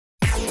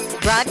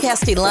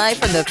Broadcasting live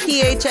from the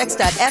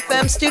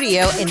PHX.FM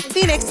studio in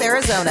Phoenix,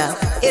 Arizona.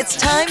 It's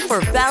time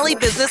for Valley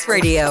Business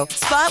Radio,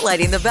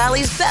 spotlighting the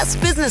Valley's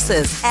best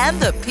businesses and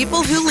the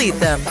people who lead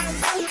them.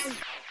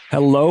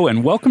 Hello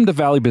and welcome to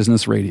Valley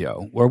Business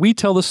Radio, where we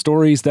tell the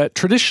stories that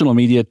traditional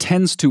media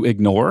tends to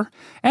ignore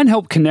and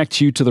help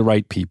connect you to the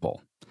right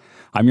people.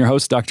 I'm your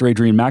host, Dr.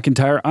 Adrian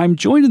McIntyre. I'm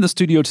joined in the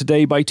studio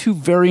today by two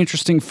very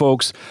interesting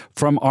folks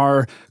from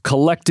our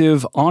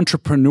collective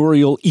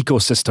entrepreneurial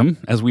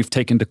ecosystem, as we've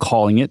taken to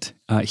calling it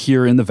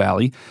here in the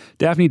Valley.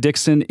 Daphne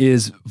Dixon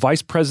is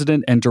Vice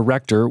President and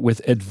Director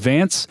with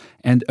Advance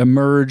and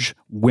Emerge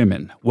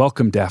Women.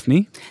 Welcome,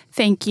 Daphne.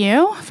 Thank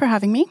you for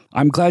having me.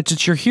 I'm glad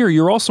that you're here.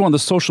 You're also on the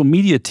social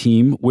media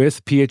team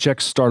with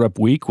PHX Startup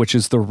Week, which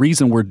is the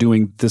reason we're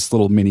doing this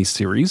little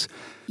mini-series.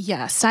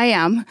 Yes, I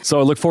am. So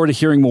I look forward to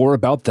hearing more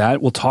about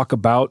that. We'll talk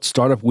about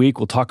Startup Week.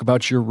 We'll talk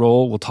about your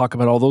role. We'll talk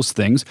about all those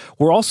things.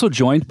 We're also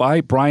joined by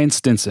Brian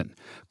Stinson,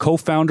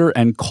 co-founder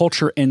and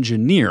culture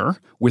engineer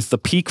with the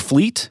Peak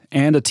Fleet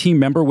and a team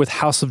member with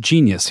House of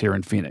Genius here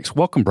in Phoenix.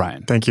 Welcome,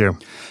 Brian. Thank you.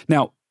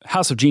 Now,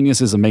 House of Genius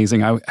is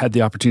amazing. I had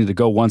the opportunity to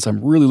go once.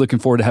 I'm really looking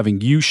forward to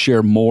having you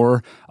share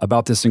more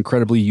about this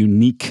incredibly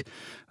unique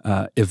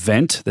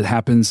event that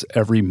happens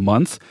every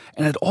month.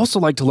 And I'd also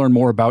like to learn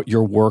more about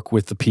your work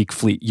with the Peak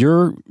Fleet.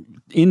 You're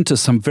into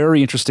some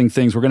very interesting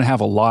things. We're going to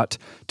have a lot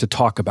to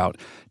talk about.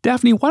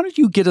 Daphne, why don't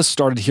you get us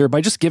started here by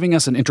just giving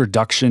us an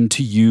introduction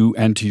to you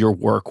and to your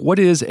work? What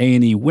is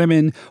A&E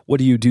Women? What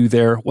do you do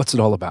there? What's it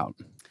all about?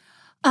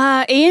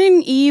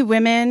 A&E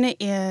Women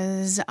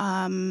is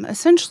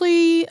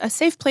essentially a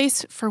safe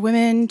place for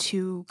women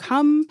to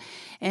come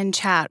and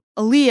chat.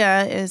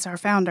 Aaliyah is our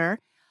founder.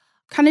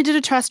 Kind of did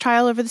a trust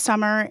trial over the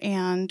summer,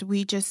 and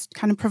we just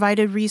kind of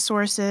provided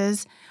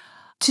resources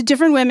to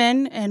different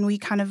women, and we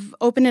kind of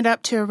opened it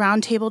up to a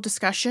roundtable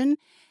discussion.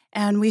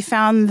 And we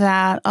found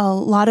that a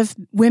lot of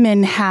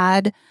women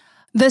had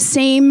the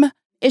same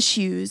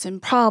issues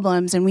and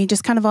problems, and we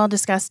just kind of all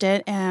discussed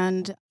it.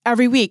 And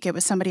every week it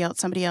was somebody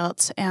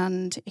else.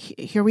 And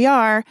here we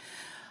are,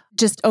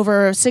 just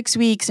over 6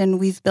 weeks, and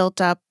we've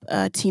built up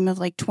a team of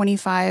like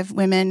 25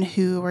 women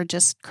who are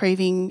just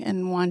craving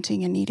and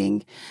wanting and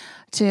needing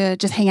to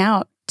just hang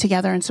out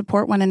together and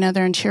support one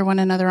another and cheer one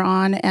another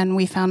on. And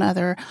we found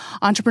other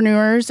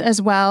entrepreneurs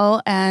as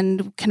well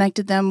and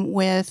connected them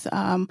with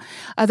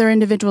other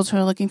individuals who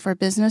are looking for a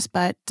business.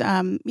 But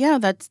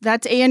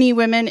that's A&E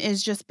Women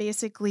is just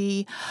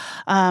basically,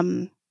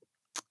 I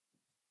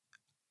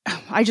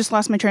just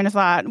lost my train of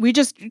thought. We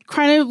just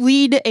kind of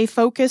lead a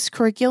focused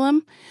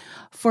curriculum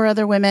for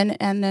other women,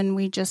 and then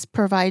we just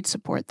provide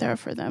support there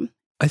for them.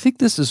 I think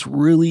this is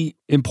really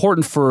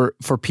important for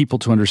people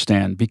to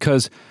understand,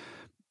 because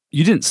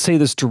you didn't say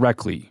this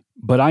directly,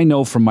 but I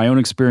know from my own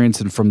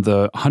experience and from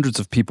the hundreds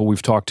of people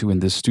we've talked to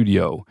in this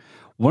studio,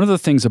 one of the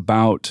things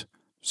about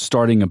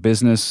starting a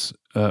business,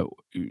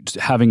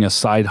 having a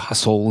side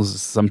hustle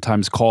is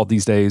sometimes called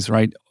these days,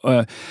 right?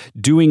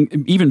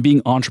 Even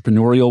being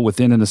entrepreneurial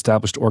within an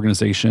established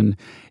organization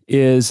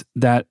is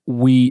that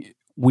we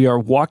are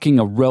walking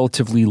a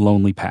relatively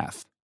lonely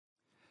path.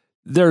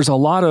 There's a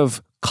lot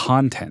of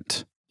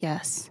content.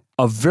 Yes.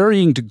 Of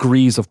varying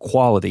degrees of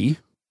quality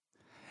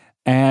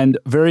and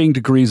varying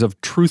degrees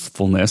of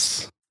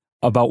truthfulness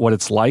about what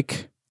it's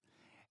like.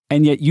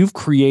 And yet you've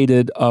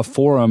created a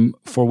forum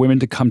for women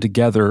to come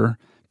together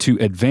to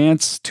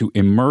advance, to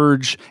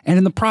emerge, and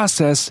in the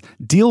process,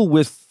 deal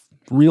with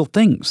real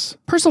things.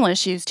 Personal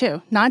issues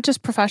too, not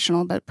just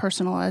professional, but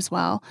personal as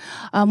well.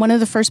 One of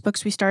the first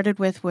books we started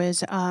with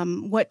was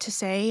What to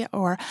Say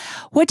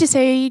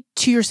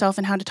to Yourself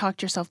and How to Talk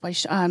to Yourself by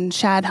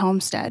Shad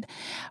Helmstetter.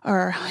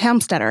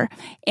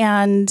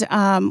 And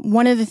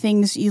one of the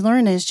things you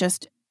learn is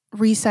just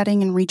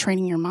resetting and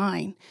retraining your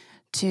mind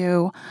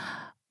to,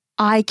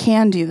 I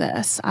can do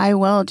this. I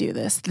will do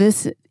this.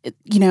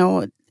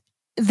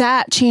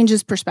 That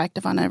changes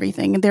perspective on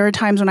everything. And there are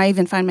times when I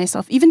even find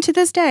myself, even to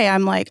this day,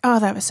 I'm like, oh,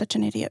 that was such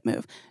an idiot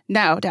move.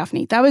 No,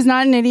 Daphne, that was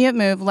not an idiot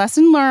move.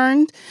 Lesson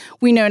learned.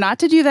 We know not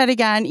to do that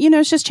again.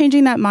 It's just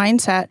changing that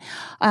mindset.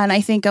 And I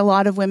think a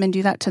lot of women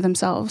do that to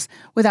themselves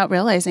without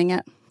realizing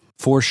it.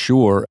 For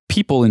sure.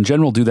 People in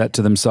general do that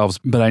to themselves,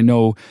 but I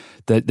know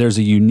that there's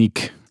a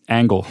unique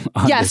angle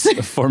on this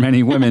for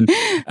many women.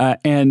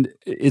 And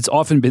it's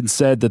often been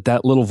said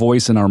that little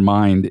voice in our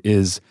mind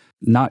is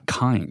not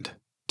kind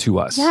to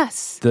us.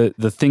 Yes.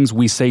 The things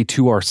we say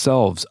to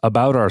ourselves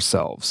about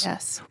ourselves.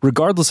 Yes.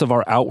 Regardless of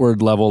our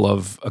outward level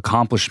of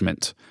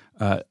accomplishment,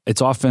 it's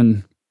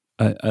often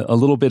a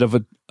little bit of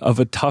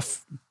a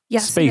tough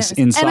space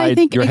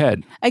inside your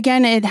head.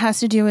 Again, it has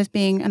to do with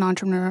being an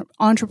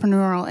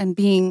entrepreneurial and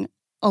being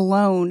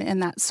alone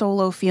in that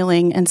solo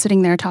feeling and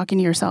sitting there talking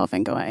to yourself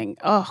and going,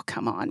 oh,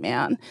 come on,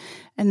 man.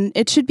 And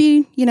it should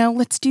be,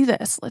 let's do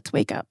this. Let's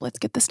wake up. Let's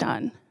get this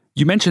done.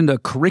 You mentioned a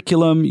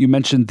curriculum. You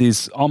mentioned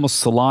these almost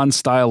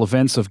salon-style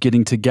events of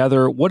getting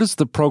together. What does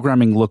the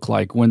programming look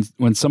like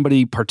when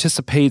somebody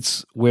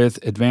participates with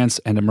Advance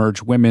and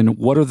Emerge Women?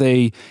 What are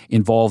they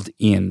involved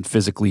in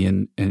physically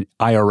in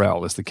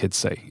IRL, as the kids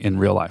say, in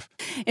real life?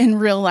 In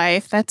real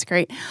life, that's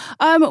great.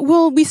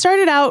 Well, we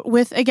started out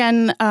with,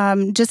 again,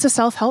 just a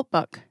self-help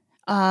book.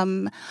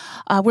 We're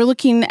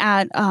looking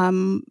at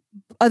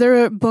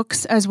other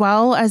books as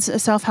well as a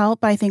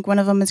self-help. I think one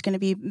of them is going to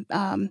be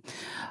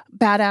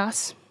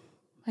Badass.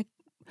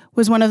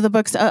 Was one of the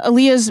books.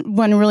 Aaliyah's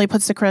one really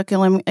puts the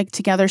curriculum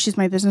together. She's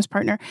my business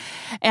partner.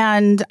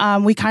 And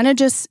we kind of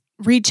just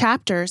read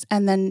chapters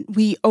and then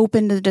we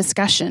open the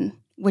discussion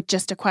with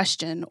just a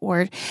question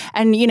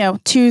and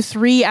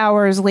 2-3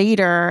 hours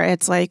later,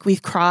 it's like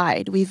we've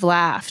cried, we've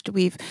laughed,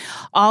 we've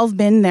all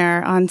been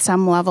there on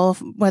some level,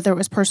 whether it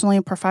was personally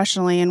or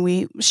professionally. And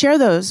we share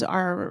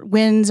our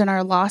wins and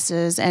our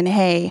losses. And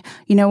hey,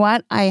 you know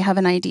what? I have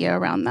an idea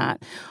around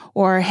that.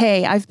 Or,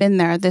 hey, I've been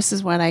there. This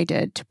is what I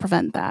did to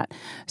prevent that.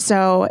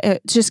 So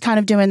just kind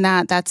of doing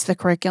that. That's the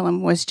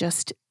curriculum, was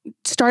just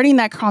starting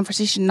that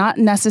conversation, not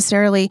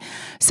necessarily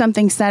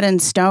something set in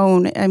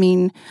stone. I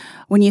mean,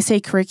 when you say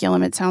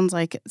curriculum, it sounds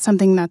like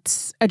something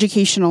that's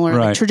educational or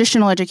like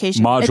traditional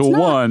education. Module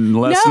 1,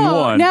 lesson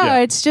 1. No,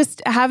 it's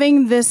just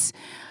having this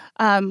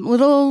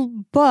little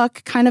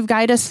book kind of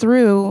guide us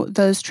through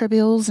those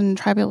tribulations and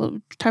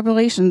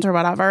tribulations or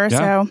whatever.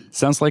 Yeah. So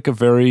sounds like a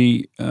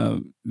very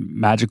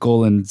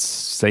magical and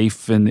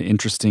safe and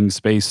interesting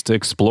space to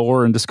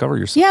explore and discover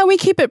yourself. Yeah, we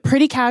keep it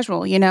pretty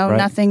casual,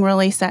 nothing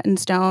really set in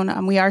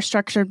stone. We are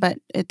structured, but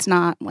it's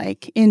not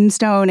like in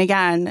stone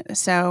again.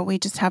 So we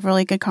just have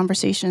really good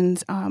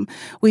conversations.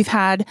 We've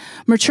had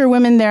mature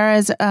women there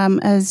as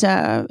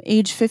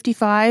age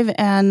 55,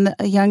 and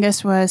the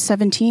youngest was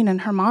 17,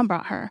 and her mom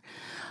brought her.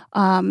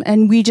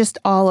 And we just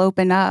all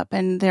open up,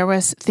 and there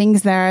was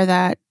things there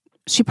that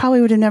she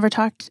probably would have never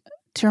talked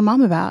to her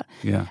mom about.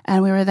 Yeah.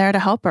 And we were there to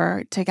help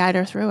her, to guide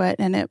her through it.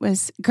 And it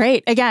was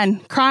great. Again,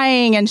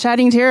 crying and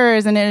shedding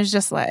tears. And it was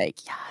just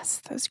like,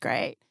 yes, that was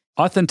great.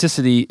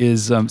 Authenticity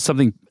is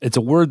something, it's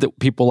a word that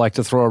people like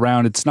to throw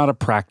around. It's not a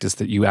practice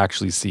that you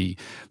actually see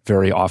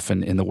very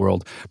often in the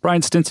world.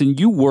 Brian Stinson,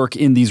 you work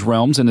in these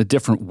realms in a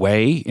different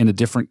way, in a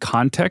different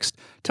context.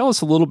 Tell us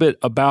a little bit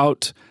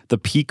about the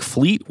Peak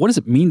Fleet. What does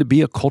it mean to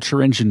be a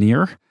culture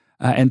engineer?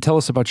 And tell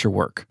us about your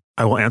work.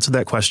 I will answer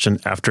that question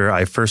after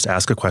I first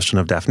ask a question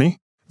of Daphne.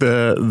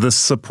 The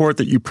support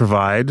that you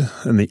provide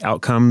and the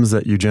outcomes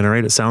that you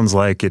generate, it sounds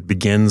like it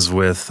begins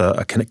with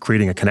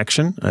creating a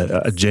connection,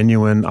 a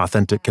genuine,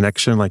 authentic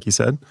connection, like you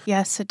said.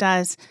 Yes, it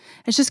does.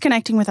 It's just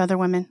connecting with other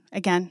women.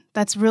 Again,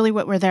 that's really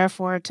what we're there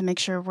for, to make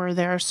sure we're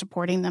there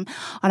supporting them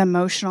on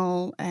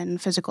emotional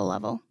and physical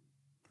level.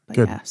 But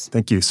good. Yes.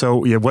 Thank you.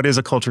 So, what is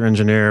a culture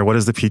engineer? What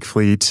is the Peak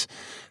Fleet?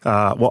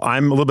 Well,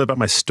 I'm a little bit about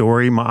my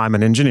story. I'm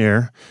an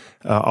engineer.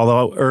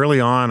 Although early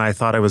on, I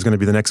thought I was going to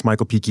be the next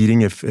Michael P.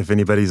 Keating. If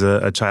anybody's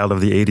a child of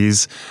the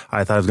 80s,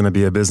 I thought I was going to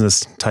be a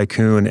business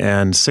tycoon.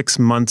 And 6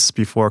 months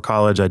before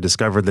college, I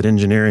discovered that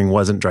engineering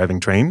wasn't driving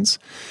trains.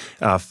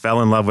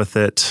 Fell in love with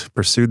it,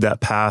 pursued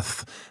that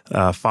path,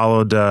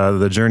 followed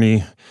the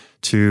journey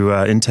to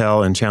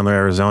Intel in Chandler,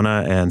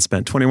 Arizona, and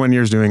spent 21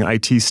 years doing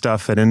IT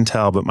stuff at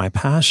Intel. But my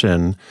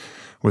passion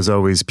was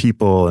always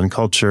people and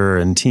culture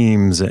and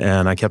teams.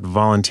 And I kept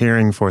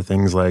volunteering for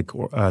things like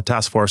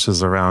task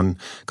forces around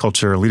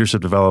culture,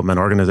 leadership development,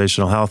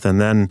 organizational health. And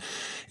then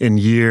in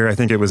I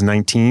think it was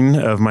 19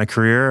 of my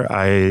career,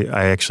 I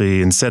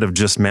actually, instead of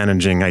just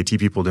managing IT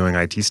people doing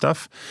IT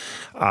stuff,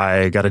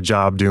 I got a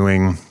job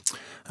doing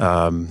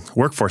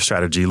workforce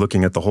strategy,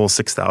 looking at the whole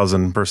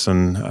 6,000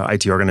 person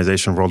IT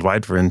organization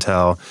worldwide for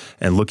Intel,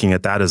 and looking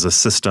at that as a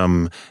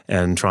system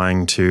and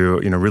trying to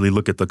really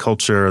look at the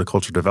culture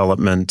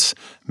development,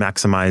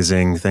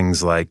 maximizing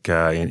things like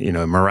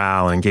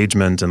morale and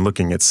engagement, and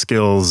looking at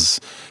skills,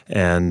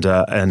 and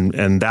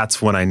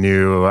that's when I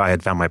knew I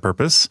had found my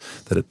purpose.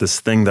 That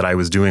this thing that I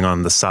was doing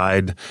on the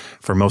side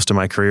for most of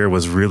my career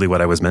was really what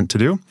I was meant to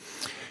do.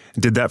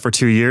 Did that for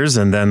 2 years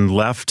and then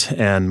left,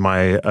 and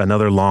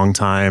another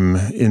longtime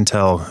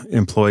Intel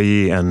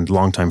employee and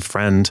longtime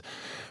friend,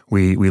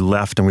 we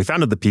left and we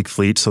founded the Peak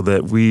Fleet so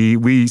that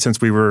we since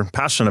we were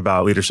passionate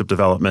about leadership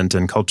development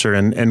and culture,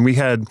 and we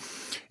had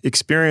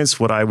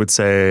experienced what I would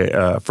say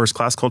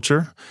first-class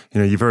culture.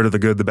 You've heard of the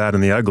good, the bad,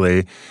 and the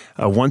ugly.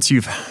 Once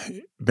you've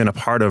been a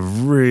part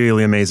of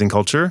really amazing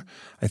culture,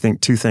 I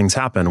think two things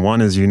happen.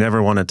 One is you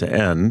never want it to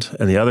end,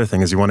 and the other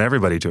thing is you want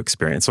everybody to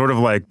experience. Sort of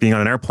like being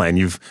on an airplane.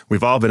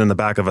 We've all been in the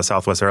back of a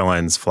Southwest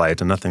Airlines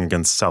flight, and nothing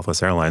against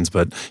Southwest Airlines,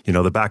 but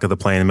the back of the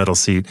plane, middle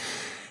seat,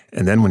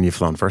 and then when you've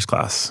flown first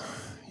class,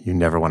 you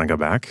never want to go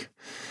back.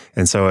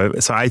 And so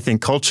I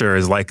think culture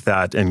is like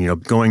that.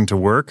 And, going to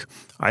work,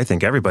 I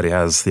think everybody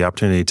has the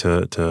opportunity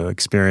to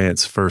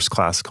experience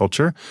first-class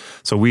culture.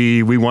 So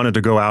we wanted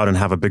to go out and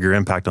have a bigger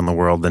impact on the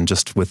world than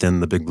just within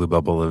the big blue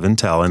bubble of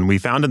Intel. And we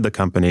founded the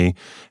company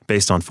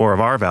based on 4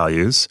 of our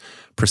values: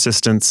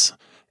 persistence,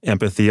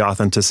 empathy,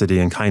 authenticity,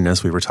 and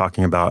kindness. We were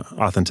talking about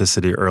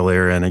authenticity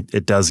earlier, and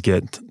it does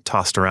get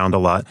tossed around a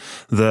lot.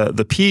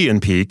 The P in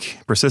peak,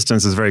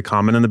 persistence, is very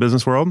common in the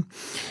business world.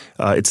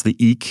 It's the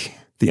EEK,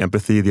 the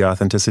empathy, the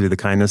authenticity, the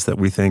kindness that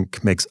we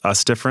think makes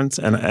us different.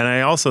 And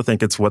I also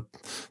think it's what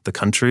the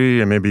country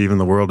and maybe even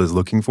the world is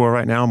looking for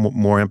right now,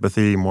 more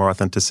empathy, more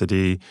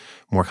authenticity,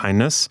 more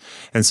kindness.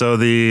 And so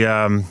the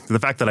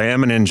fact that I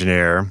am an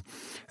engineer,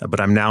 but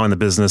I'm now in the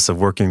business of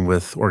working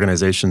with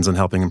organizations and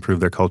helping improve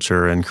their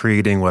culture and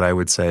creating what I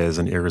would say is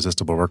an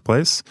irresistible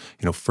workplace,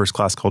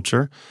 first-class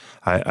culture.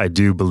 I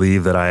do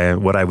believe that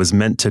what I was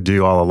meant to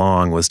do all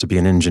along was to be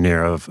an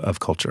engineer of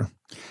culture.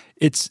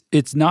 It's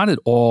not at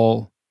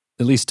all,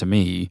 at least to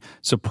me,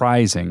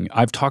 surprising.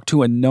 I've talked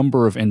to a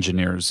number of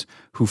engineers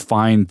who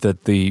find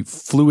that the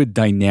fluid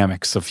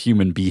dynamics of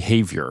human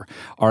behavior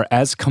are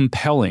as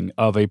compelling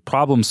of a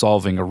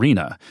problem-solving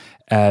arena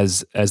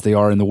as they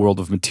are in the world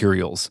of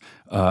materials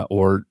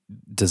or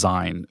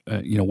design,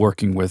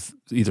 working with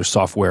either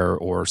software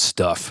or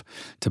stuff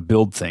to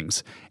build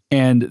things.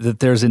 And that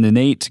there's an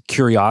innate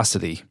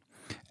curiosity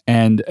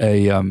and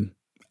a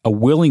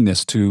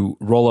willingness to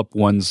roll up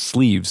one's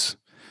sleeves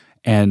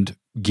and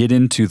get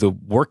into the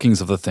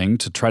workings of the thing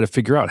to try to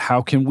figure out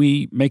how can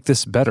we make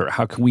this better?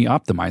 How can we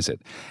optimize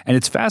it? And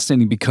it's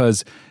fascinating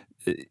because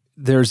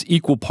there's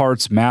equal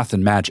parts math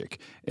and magic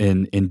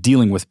in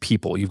dealing with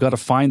people. You've got to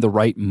find the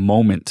right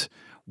moment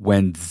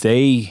when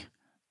they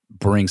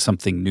bring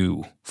something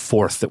new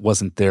forth that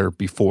wasn't there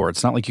before.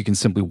 It's not like you can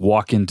simply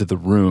walk into the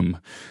room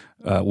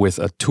with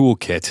a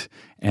toolkit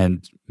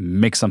and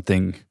make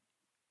something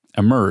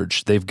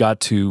emerge. They've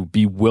got to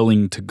be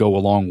willing to go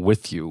along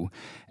with you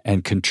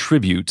and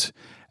contribute.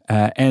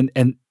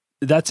 And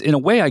that's, in a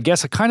way, I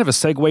guess, a kind of a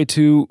segue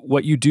to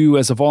what you do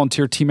as a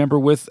volunteer team member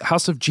with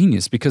House of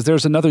Genius, because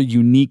there's another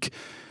unique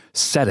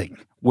setting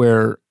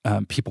where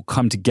people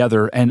come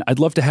together. And I'd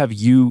love to have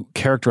you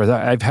characterize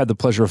that. I've had the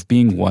pleasure of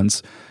being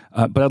once,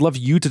 but I'd love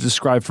you to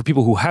describe for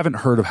people who haven't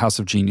heard of House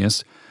of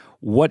Genius,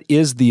 what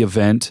is the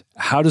event?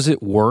 How does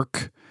it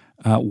work?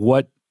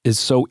 What is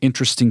so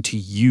interesting to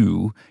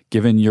you,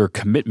 given your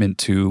commitment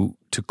to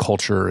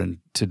culture and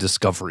to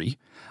discovery,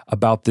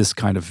 about this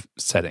kind of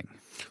setting?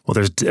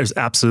 Well, there's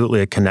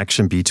absolutely a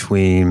connection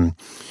between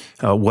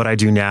what I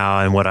do now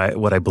and what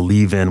I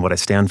believe in, what I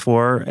stand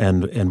for,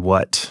 and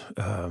what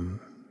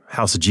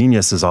House of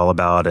Genius is all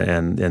about,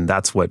 and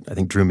that's what I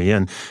think drew me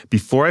in.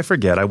 Before I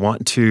forget, I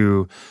want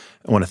to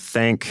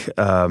thank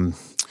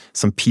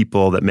some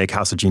people that make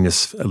House of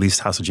Genius, at least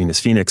House of Genius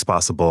Phoenix,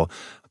 possible.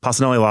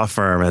 Polsinelli Law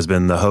Firm has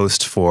been the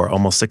host for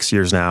almost 6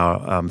 years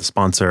now, the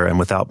sponsor, and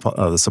without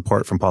the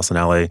support from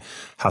Polsinelli,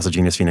 House of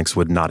Genius Phoenix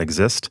would not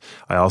exist.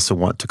 I also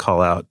want to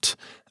call out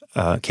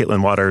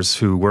Caitlin Waters,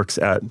 who works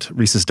at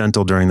Reese's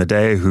Dental during the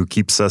day, who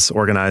keeps us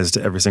organized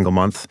every single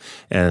month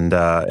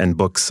and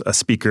books a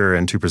speaker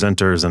and 2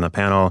 presenters and a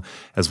panel,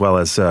 as well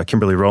as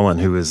Kimberly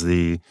Rowland, who is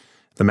the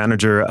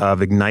manager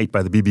of Ignite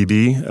by the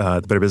BBB,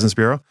 the Better Business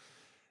Bureau.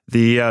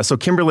 So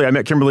Kimberly, I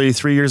met Kimberly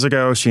 3 years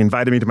ago. She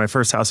invited me to my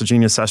first House of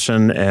Genius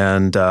session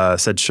and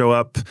said, show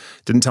up,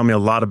 didn't tell me a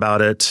lot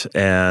about it.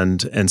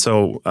 And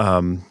so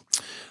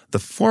the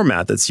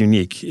format that's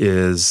unique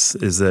is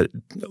that,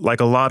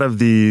 like a lot of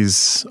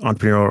these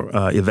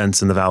entrepreneurial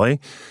events in the Valley,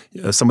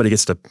 somebody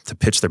gets to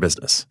pitch their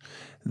business.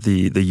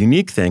 The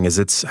unique thing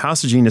is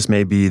House of Genius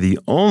may be the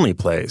only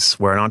place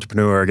where an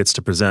entrepreneur gets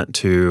to present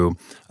to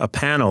a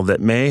panel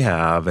that may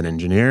have an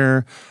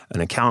engineer,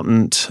 an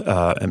accountant,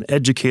 an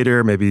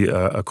educator, maybe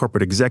a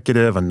corporate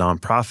executive, a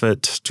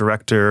nonprofit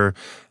director,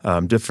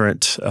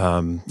 different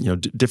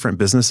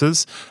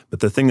businesses.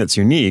 But the thing that's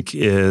unique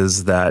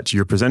is that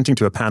you're presenting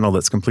to a panel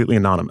that's completely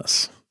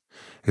anonymous.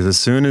 Because as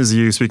soon as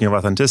you, speaking of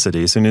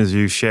authenticity, as soon as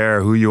you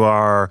share who you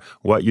are,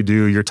 what you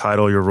do, your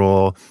title, your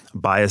role,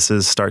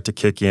 biases start to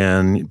kick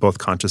in, both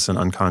conscious and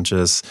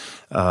unconscious.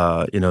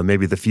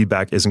 Maybe the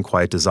feedback isn't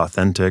quite as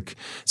authentic.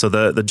 So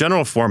the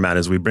general format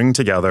is we bring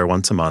together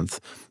once a month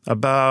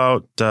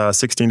about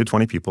 16 to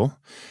 20 people.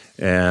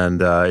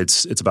 And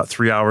it's about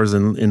 3 hours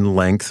in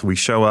length. We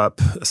show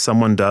up,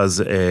 someone does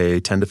a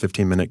 10 to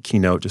 15 minute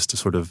keynote just to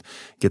sort of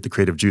get the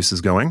creative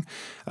juices going.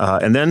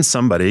 And then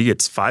somebody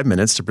gets 5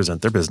 minutes to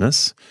present their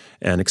business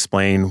and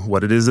explain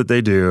what it is that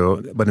they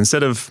do. But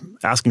instead of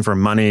asking for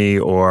money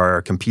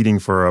or competing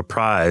for a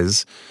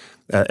prize,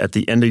 at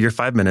the end of your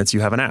 5 minutes, you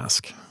have an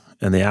ask.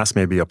 And the ask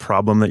may be a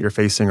problem that you're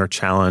facing or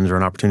challenge or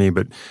an opportunity,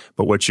 but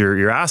what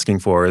you're asking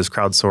for is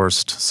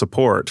crowdsourced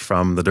support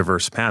from the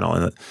diverse panel.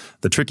 And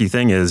the tricky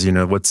thing is,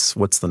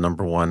 what's the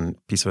number one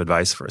piece of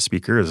advice for a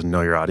speaker is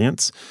know your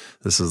audience.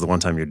 This is the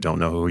one time you don't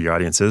know who your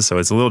audience is, so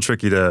it's a little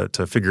tricky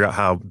to figure out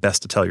how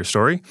best to tell your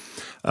story.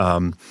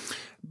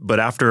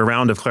 But after a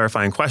round of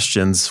clarifying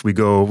questions, we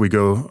go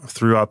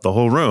throughout the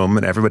whole room,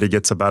 and everybody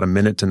gets about a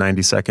minute to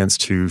 90 seconds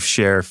to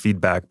share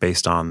feedback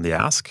based on the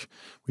ask.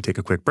 We take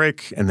a quick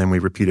break, and then we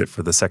repeat it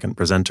for the second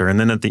presenter. And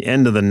then at the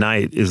end of the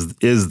night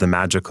is the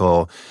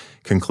magical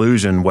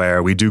conclusion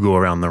where we do go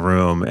around the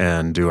room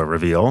and do a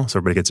reveal. So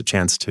everybody gets a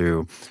chance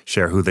to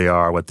share who they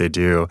are, what they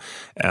do.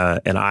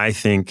 And I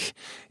think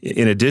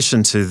in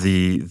addition to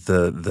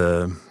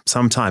the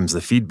sometimes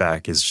the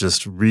feedback is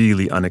just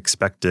really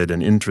unexpected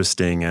and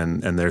interesting,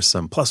 and there's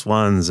some plus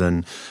ones,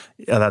 and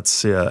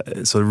that's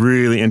it's a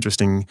really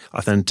interesting,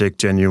 authentic,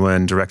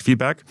 genuine, direct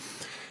feedback.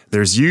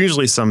 There's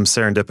usually some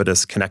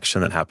serendipitous connection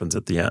that happens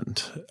at the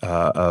end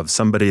of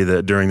somebody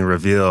that during the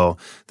reveal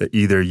that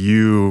either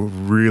you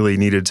really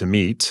needed to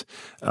meet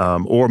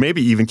or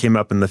maybe even came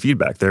up in the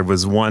feedback. There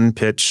was one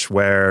pitch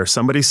where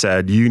somebody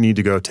said, you need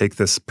to go take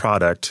this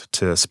product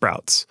to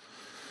Sprouts.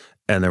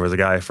 And there was a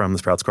guy from the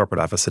Sprouts corporate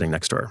office sitting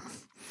next door.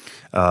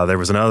 There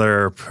was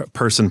another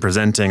person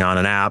presenting on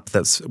an app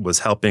that was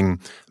helping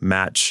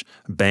match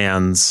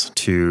bands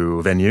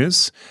to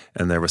venues,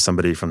 and there was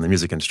somebody from the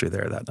music industry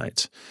there that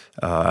night.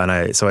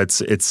 So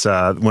it's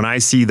when I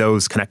see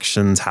those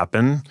connections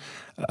happen,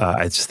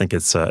 I just think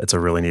it's a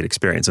really neat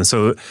experience. And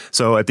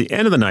so at the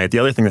end of the night, the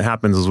other thing that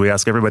happens is we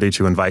ask everybody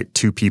to invite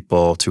 2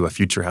 people to a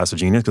future House of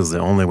Genius, because the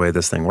only way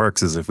this thing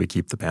works is if we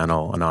keep the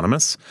panel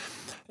anonymous.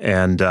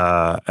 And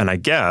I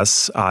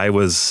guess I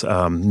was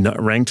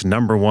ranked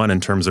number 1 in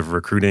terms of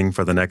recruiting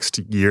for the next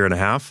year and a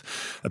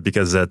half,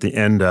 because at the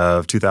end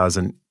of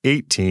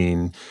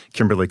 2018,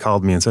 Kimberly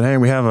called me and said, hey,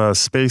 we have a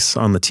space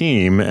on the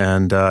team,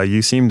 and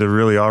you seem to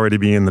really already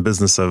be in the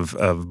business of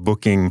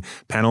booking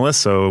panelists,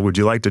 so would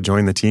you like to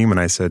join the team?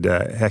 And I said,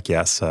 heck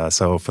yes.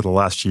 So for the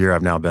last year,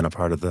 I've now been a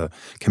part of the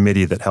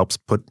committee that helps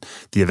put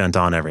the event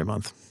on every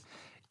month.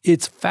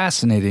 It's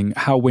fascinating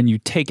how when you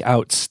take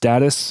out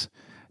status,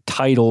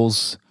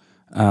 titles,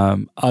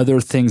 other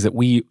things that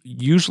we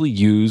usually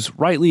use,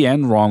 rightly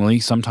and wrongly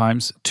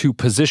sometimes, to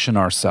position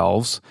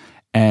ourselves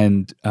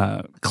and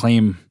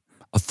claim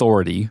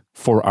authority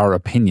for our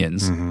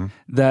opinions,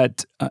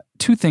 that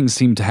 2 things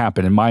seem to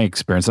happen in my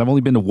experience. I've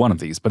only been to one of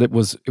these, but it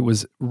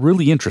was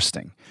really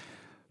interesting.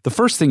 The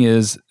first thing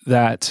is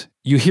that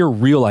you hear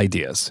real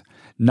ideas,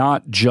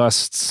 not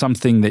just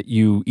something that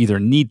you either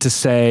need to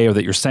say or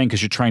that you're saying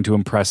because you're trying to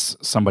impress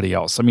somebody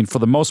else. I mean, for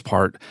the most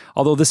part,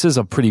 although this is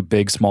a pretty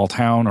big small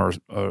town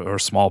or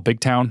small big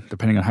town,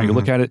 depending on how you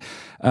look at it,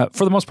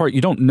 for the most part,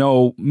 you don't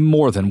know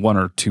more than 1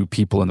 or 2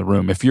 people in the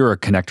room. If you're a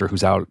connector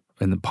who's out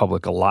in the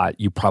public a lot,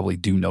 you probably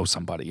do know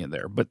somebody in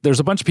there. But there's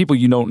a bunch of people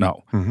you don't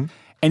know.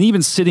 And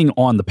even sitting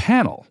on the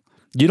panel,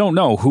 you don't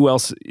know who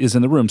else is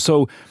in the room.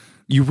 So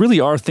you really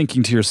are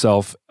thinking to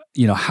yourself,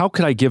 how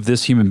could I give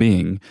this human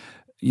being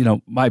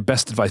my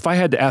best advice? If I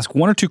had to ask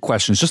 1 or 2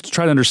 questions just to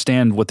try to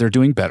understand what they're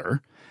doing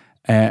better,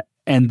 and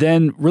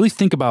then really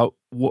think about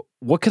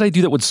what could I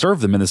do that would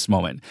serve them in this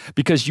moment?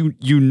 Because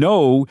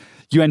you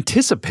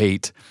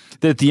anticipate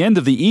that at the end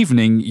of the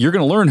evening, you're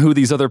going to learn who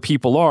these other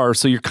people are.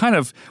 So you're kind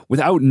of,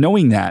 without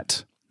knowing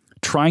that,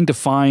 trying to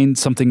find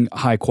something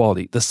high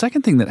quality. The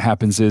second thing that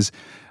happens is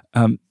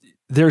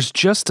there's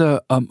just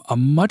a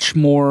much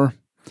more,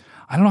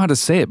 I don't know how to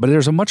say it, but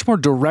there's a much more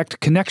direct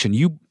connection.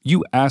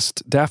 You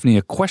asked Daphne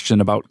a question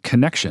about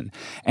connection.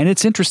 And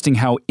it's interesting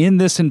how in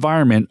this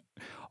environment,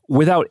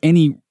 without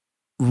any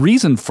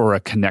reason for a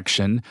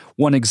connection,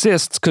 one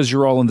exists because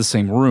you're all in the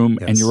same room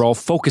and you're all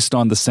focused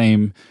on the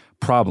same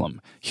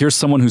problem. Here's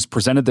someone who's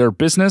presented their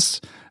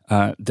business.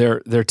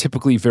 They're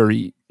typically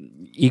very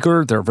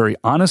eager. They're very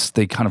honest.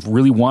 They kind of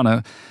really want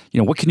to,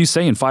 what can you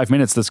say in 5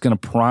 minutes that's going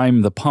to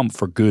prime the pump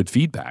for good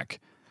feedback?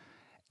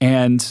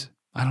 And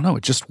I don't know,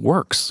 it just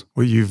works.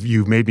 Well,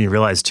 you've made me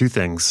realize 2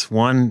 things.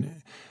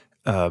 One,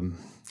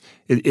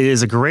 it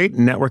is a great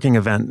networking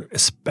event,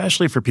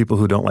 especially for people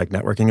who don't like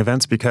networking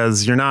events,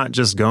 because you're not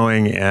just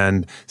going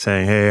and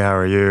saying, hey, how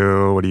are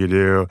you? What do you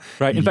do?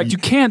 Right. In fact, you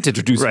can't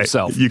introduce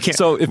yourself. You can't.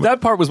 So if that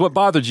part was what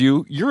bothered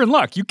you, you're in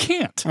luck. You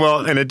can't.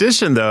 Well, in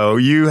addition, though,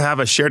 you have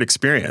a shared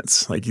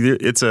experience. Like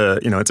it's a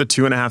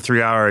 2.5,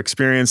 3 hour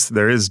experience.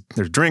 There's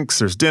drinks,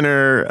 there's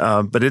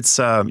dinner, but it's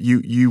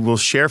you will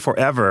share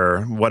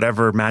forever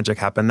whatever magic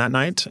happened that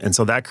night. And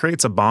so that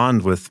creates a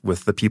bond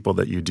with the people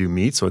that you do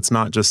meet. So it's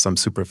not just some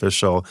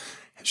superficial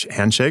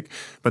handshake.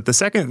 But the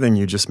second thing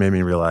you just made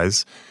me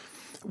realize,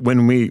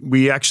 when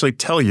we actually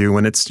tell you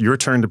when it's your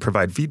turn to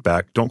provide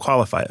feedback, don't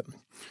qualify it.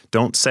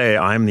 Don't say,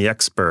 I'm the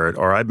expert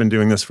or I've been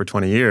doing this for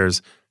 20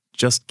 years.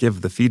 Just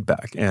give the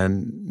feedback.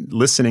 And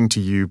listening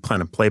to you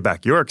kind of play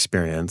back your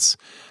experience,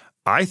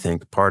 I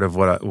think part of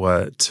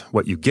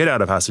what you get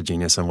out of House of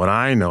Genius and what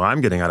I know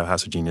I'm getting out of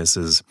House of Genius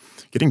is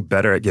getting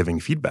better at giving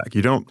feedback.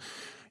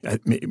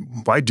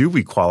 Why do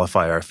we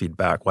qualify our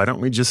feedback? Why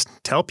don't we just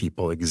tell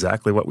people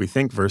exactly what we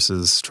think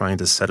versus trying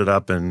to set it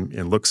up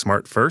and look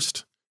smart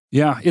first?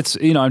 Yeah, it's,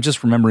 I'm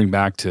just remembering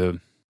back to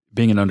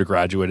being an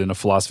undergraduate in a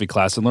philosophy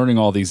class and learning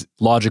all these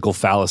logical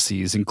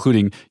fallacies,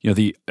 including,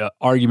 the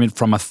argument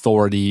from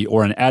authority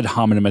or an ad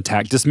hominem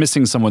attack,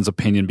 dismissing someone's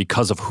opinion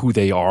because of who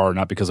they are,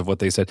 not because of what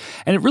they said.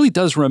 And it really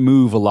does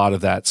remove a lot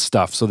of that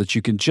stuff so that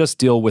you can just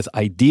deal with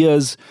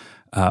ideas,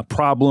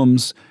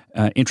 problems,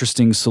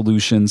 interesting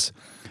solutions.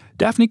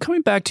 Daphne,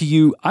 coming back to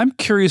you, I'm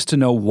curious to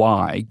know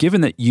why,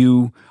 given that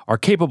you are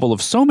capable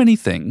of so many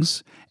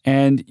things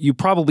and you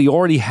probably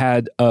already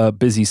had a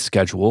busy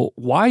schedule.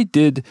 Why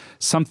did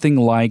something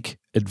like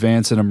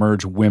Advance and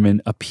Emerge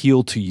Women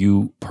appeal to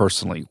you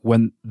personally?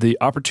 When the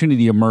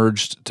opportunity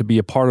emerged to be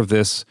a part of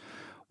this,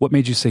 what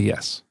made you say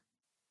yes?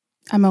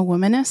 I'm a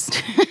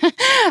womanist.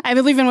 I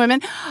believe in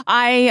women.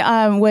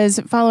 I was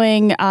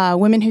following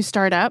Women Who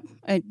Start Up.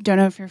 I don't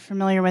know if you're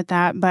familiar with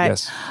that, but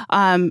Yes.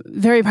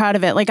 Very proud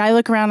of it. Like, I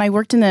look around, I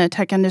worked in the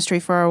tech industry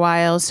for a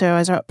while, so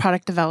as a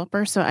product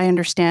developer, so I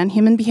understand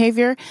human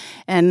behavior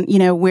and,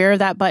 where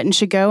that button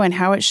should go and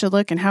how it should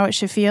look and how it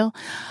should feel.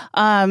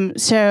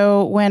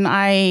 So when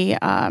I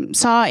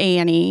saw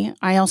A&E,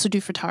 I also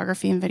do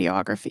photography and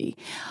videography.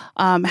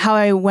 How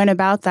I went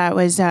about that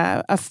was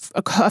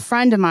a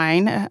friend of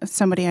mine,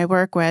 somebody I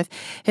work with,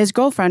 his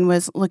girlfriend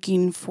was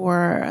looking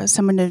for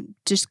someone to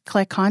just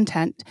collect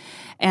content.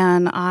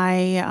 And I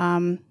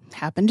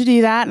happened to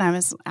do that. And I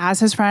was, as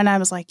his friend, I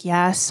was like,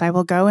 yes, I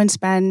will go and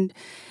spend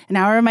an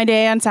hour of my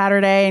day on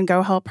Saturday and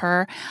go help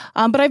her.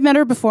 But I've met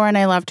her before and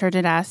I loved her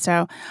to death.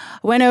 So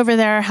I went over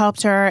there,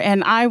 helped her,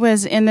 and I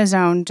was in the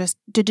zone, just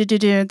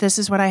this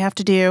is what I have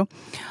to do.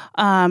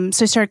 So I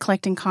started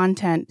collecting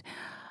content.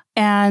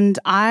 And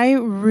I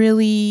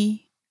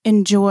really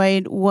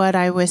enjoyed what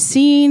I was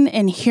seeing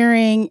and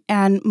hearing,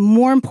 and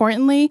more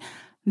importantly,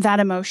 that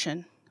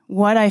emotion,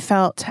 what I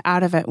felt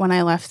out of it when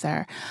I left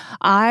there.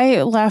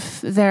 I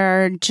left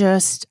there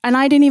and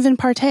I didn't even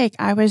partake.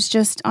 I was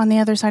just on the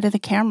other side of the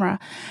camera.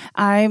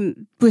 I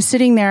was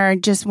sitting there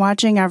just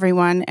watching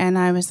everyone, and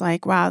I was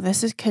like, wow,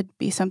 could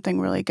be something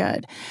really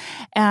good.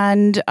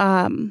 And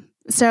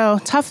so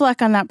tough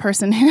luck on that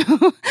person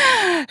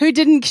who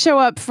didn't show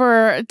up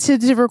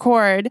to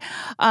record,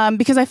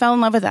 because I fell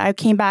in love with it. I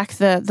came back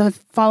the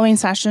following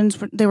sessions.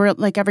 They were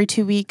like every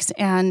 2 weeks,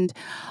 and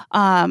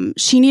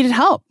she needed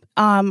help.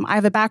 I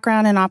have a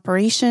background in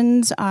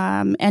operations,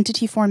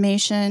 entity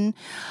formation,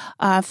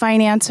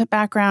 finance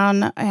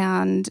background.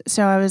 And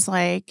so I was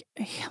like,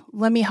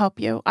 let me help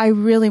you. I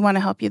really want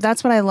to help you.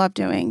 That's what I love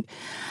doing.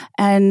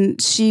 And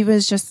she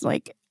was just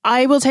like,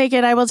 I will take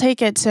it. I will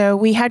take it. So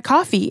we had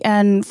coffee,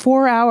 and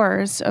 4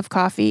 hours of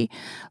coffee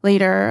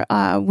later,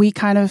 we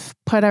kind of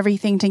put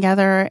everything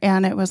together,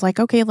 and it was like,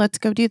 okay, let's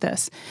go do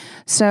this.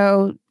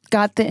 So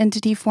got the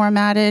entity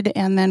formatted,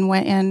 and then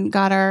went and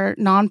got our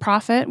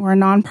nonprofit. We're a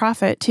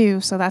nonprofit too,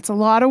 so that's a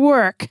lot of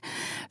work.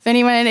 If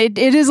anyone, it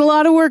is a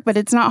lot of work, but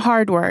it's not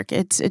hard work.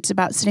 It's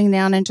about sitting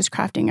down and just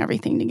crafting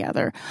everything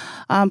together,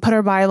 put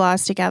our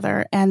bylaws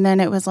together, and then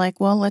it was like,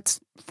 well,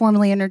 let's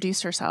formally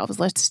introduce ourselves.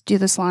 Let's do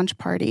this launch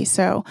party.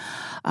 So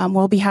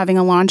we'll be having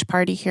a launch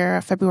party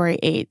here February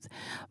 8th.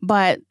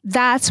 But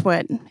that's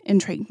what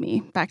intrigued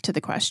me, back to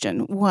the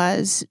question,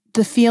 was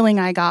the feeling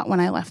I got when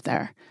I left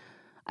there.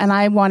 And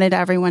I wanted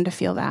everyone to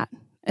feel that.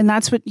 And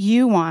that's what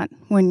you want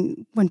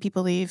when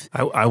people leave.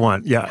 I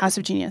want, yeah. House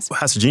of Genius.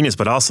 House of Genius,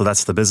 but also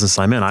that's the business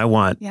I'm in.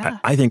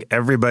 I think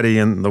everybody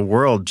in the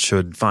world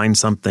should find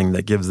something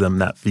that gives them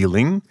that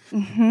feeling,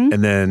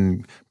 and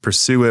then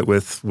pursue it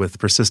with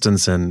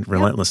persistence and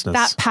relentlessness.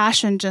 That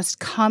passion just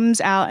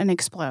comes out and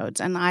explodes.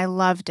 And I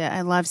loved it.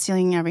 I love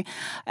seeing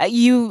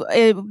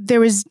there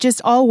was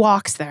just all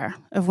walks there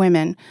of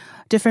women,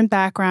 different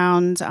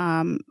backgrounds,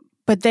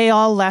 but they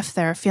all left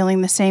there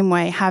feeling the same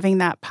way, having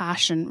that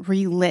passion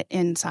relit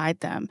inside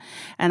them.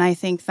 And I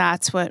think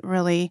that's what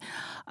really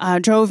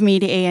drove me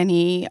to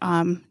A&E,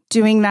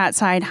 doing that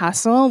side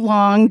hustle,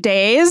 long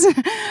days,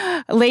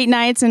 late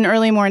nights and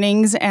early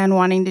mornings, and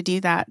wanting to do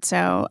that.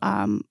 So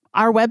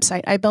our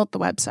website, I built the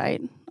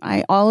website.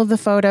 All of the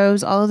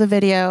photos, all of the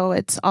video,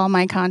 it's all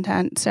my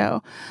content.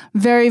 So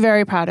very,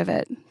 very proud of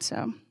it.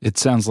 So it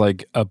sounds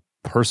like a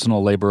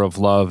personal labor of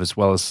love, as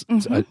well as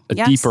a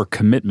deeper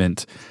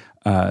commitment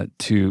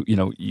to,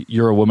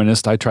 you're a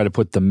womanist. I try to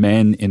put the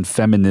men in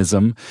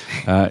feminism.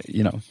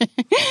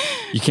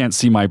 You can't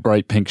see my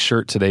bright pink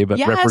shirt today, but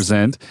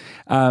represent.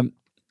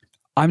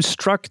 I'm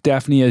struck,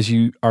 Daphne, as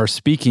you are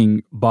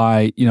speaking,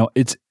 by,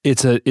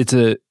 it's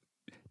a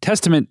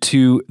testament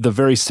to the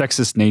very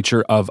sexist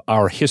nature of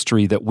our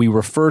history that we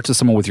refer to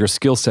someone with your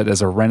skill set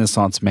as a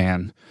Renaissance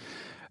man.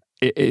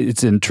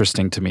 It's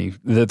interesting to me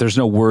that there's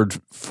no word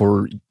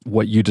for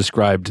what you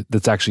described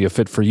that's actually a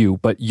fit for you,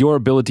 but your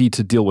ability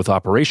to deal with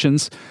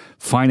operations,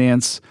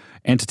 finance,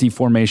 entity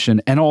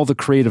formation, and all the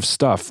creative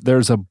stuff,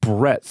 there's a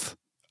breadth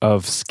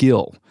of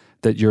skill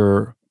that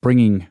you're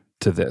bringing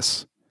to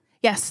this.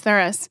 Yes, there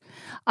is.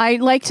 I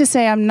like to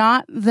say I'm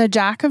not the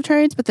jack of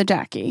trades, but the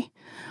Jackie.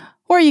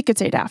 Or you could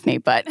say Daphne,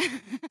 but...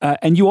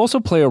 and you also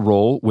play a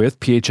role with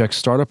PHX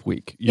Startup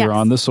Week. You're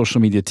on the social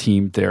media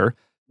team there.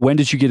 When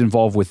did you get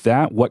involved with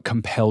that? What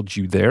compelled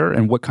you there?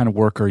 And what kind of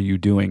work are you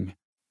doing?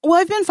 Well,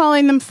 I've been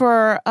following them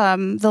for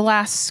the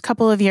last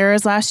couple of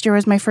years. Last year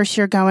was my first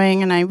year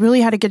going, and I really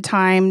had a good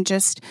time.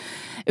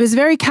 It was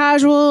very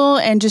casual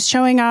and just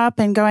showing up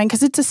and going,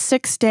 because it's a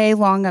 6-day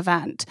long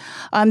event.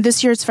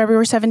 This year it's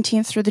February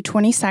 17th through the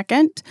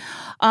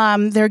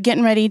 22nd. They're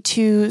getting ready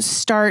to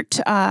start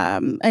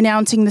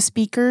announcing the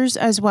speakers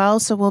as well.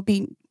 So we'll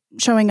be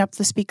showing up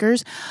the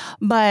speakers,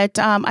 but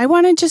I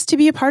wanted just to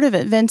be a part of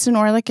it. Vincent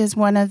Orlick is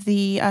one of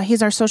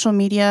he's our social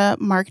media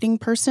marketing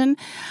person,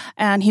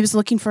 and he was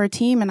looking for a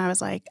team, and I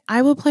was like,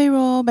 I will play a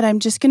role, but I'm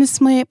just going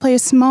to play a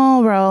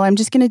small role. I'm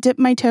just going to dip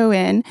my toe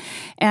in,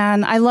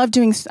 and I love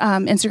doing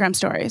Instagram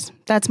stories.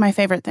 That's my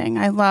favorite thing.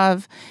 I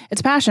love,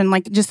 it's passion,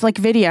 just like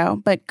video,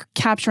 but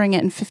capturing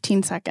it in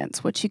 15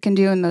 seconds, what you can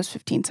do in those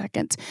 15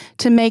 seconds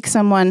to make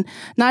someone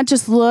not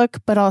just look,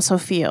 but also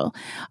feel.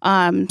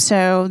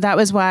 So that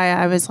was why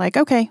I was like,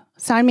 okay,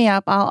 sign me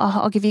up.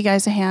 I'll give you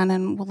guys a hand,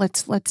 and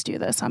let's do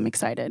this. I'm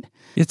excited.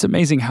 It's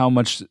amazing how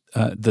much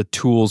the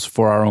tools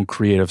for our own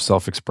creative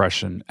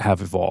self-expression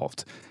have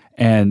evolved.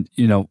 And,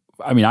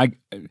 I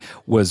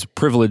was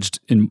privileged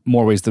in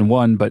more ways than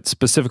one, but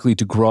specifically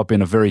to grow up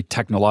in a very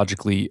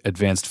technologically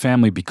advanced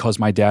family because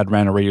my dad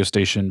ran a radio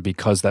station,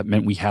 because that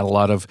meant we had a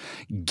lot of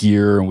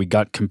gear and we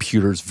got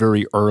computers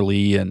very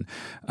early. And,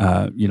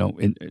 in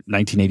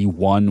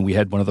 1981, we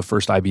had one of the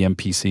first IBM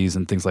PCs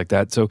and things like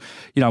that. So,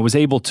 I was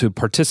able to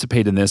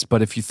participate in this.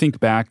 But if you think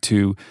back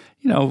to,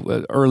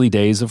 early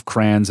days of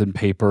crayons and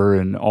paper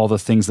and all the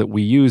things that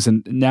we use,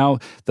 and now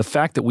the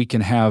fact that we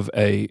can have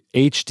a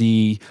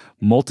HD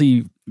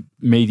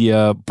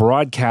multimedia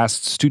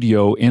broadcast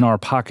studio in our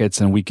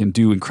pockets, and we can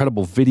do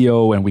incredible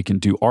video, and we can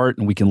do art,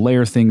 and we can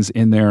layer things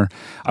in there.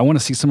 I want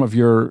to see some of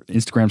your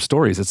Instagram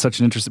stories. It's such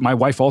an interesting. My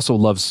wife also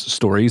loves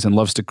stories and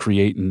loves to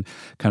create and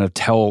kind of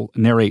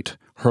narrate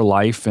her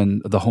life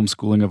and the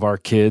homeschooling of our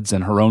kids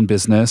and her own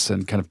business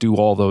and kind of do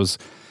all those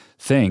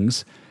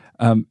things.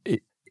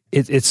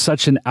 It's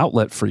such an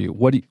outlet for you.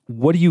 What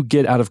do you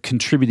get out of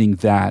contributing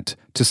that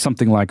to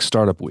something like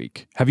Startup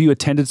Week? Have you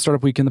attended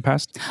Startup Week in the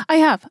past? I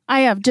have.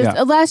 Just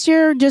last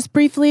year, just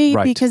briefly,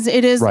 because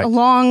it is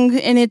long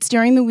and it's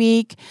during the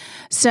week.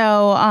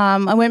 So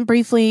I went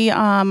briefly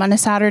on a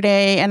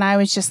Saturday, and I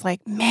was just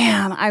like,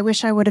 man, I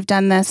wish I would have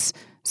done this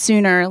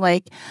sooner.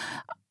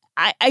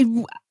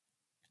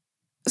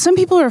 Some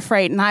people are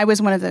afraid, and I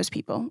was one of those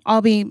people.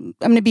 I'm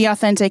going to be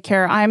authentic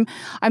here. I'm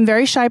a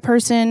very shy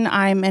person.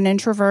 I'm an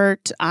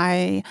introvert.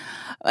 And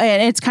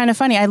it's kind of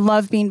funny. I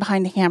love being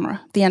behind the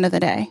camera at the end of the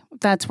day.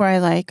 That's where I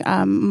like.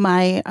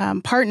 My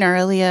partner,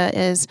 Aaliyah,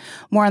 is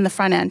more on the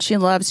front end. She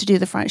loves to do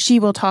the front. She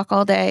will talk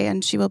all day,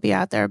 and she will be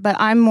out there. But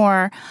I'm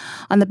more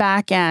on the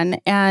back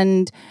end.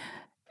 And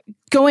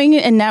going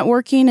and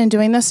networking and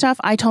doing this stuff,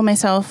 I told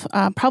myself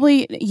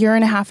probably a year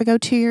and a half ago,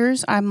 2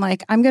 years, I'm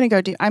like, I'm going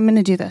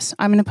to do this.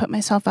 I'm going to put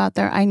myself out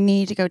there. I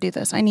need to go do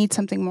this. I need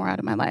something more out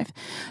of my life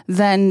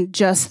than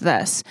just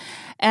this.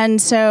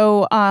 And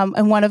so,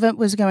 and one of it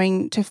was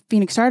going to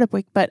Phoenix Startup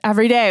Week, but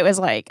every day it was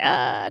like, do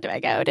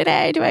I go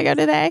today? Do I go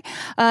today?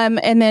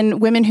 And then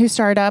Women Who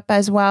Start Up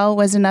as well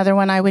was another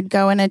one I would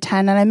go and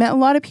attend. And I met a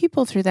lot of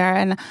people through there,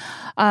 and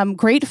I'm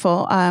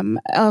grateful.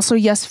 Also,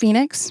 Yes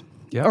Phoenix,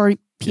 or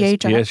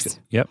PHX.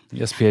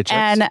 Yes, PHX.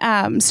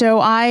 And so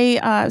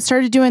I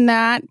started doing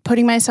that,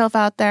 putting myself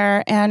out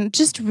there, and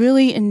just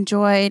really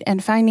enjoyed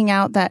and finding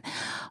out that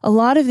a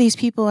lot of these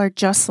people are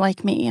just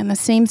like me in the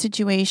same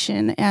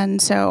situation.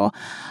 And so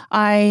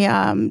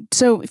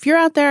so if you're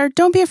out there,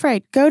 don't be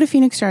afraid. Go to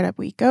Phoenix Startup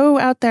Week. Go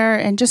out there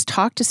and just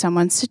talk to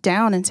someone, sit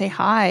down and say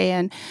hi.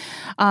 And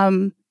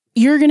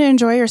you're going to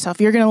enjoy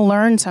yourself. You're going to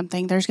learn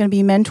something. There's going to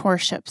be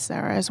mentorships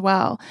there as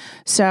well.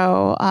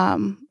 So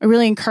I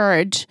really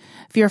encourage,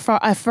 if you're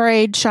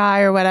afraid,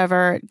 shy, or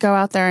whatever, go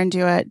out there and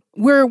do it.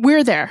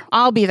 We're there.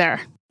 I'll be there.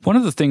 One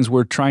of the things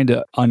we're trying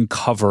to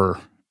uncover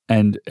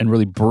and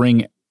really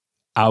bring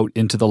out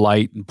into the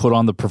light and put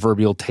on the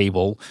proverbial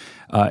table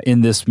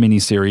in this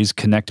mini-series,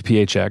 Connect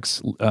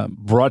PHX,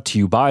 brought to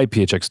you by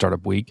PHX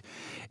Startup Week,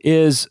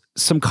 is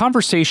some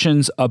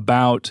conversations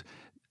about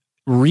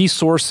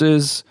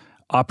resources,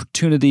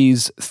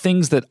 opportunities,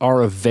 things that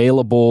are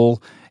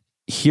available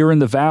here in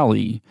the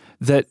Valley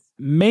that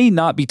may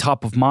not be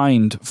top of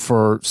mind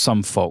for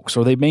some folks,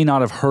 or they may not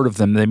have heard of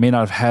them. They may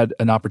not have had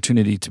an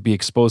opportunity to be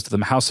exposed to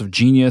them. House of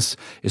Genius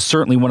is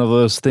certainly one of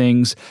those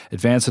things.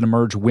 Advance and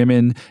Emerge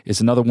Women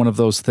is another one of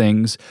those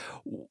things.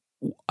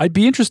 I'd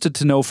be interested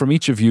to know from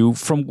each of you,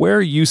 from where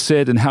you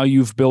sit and how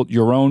you've built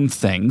your own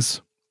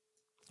things,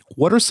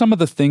 what are some of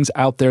the things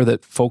out there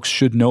that folks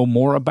should know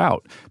more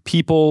about?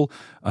 People,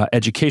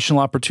 educational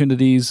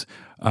opportunities,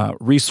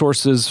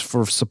 resources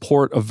for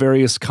support of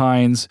various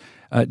kinds.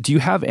 Do you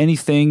have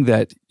anything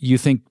that you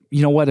think,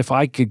 you know what, if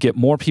I could get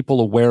more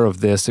people aware of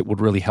this, it would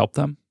really help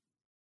them?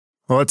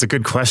 Well, that's a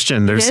good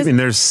question.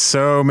 There's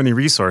so many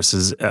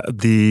resources.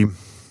 The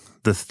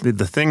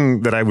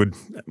thing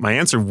that my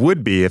answer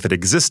would be, if it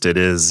existed,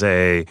 is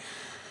a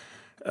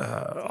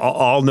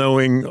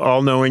all-knowing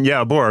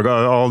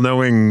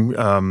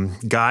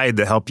guide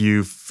to help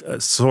you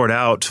sort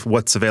out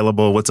what's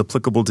available, what's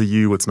applicable to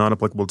you, what's not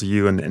applicable to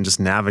you, and just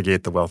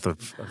navigate the wealth of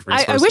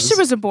resources. I wish there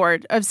was a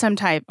board of some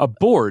type. A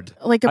board?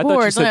 Like a I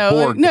board. Thought you said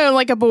Borg. No,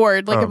 like a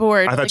board. Like a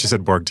board. I thought you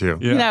said Borg too.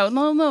 Yeah.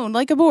 No,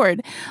 like a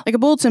board. Like a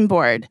bulletin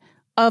board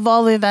of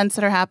all the events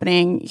that are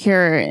happening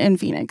here in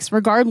Phoenix,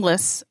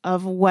 regardless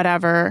of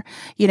whatever,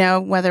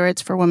 whether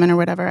it's for women or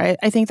whatever.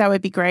 I think that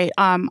would be great.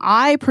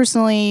 I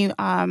personally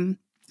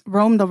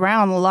roamed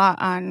around a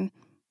lot on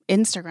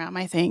Instagram,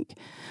 I think,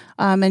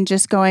 and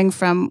just going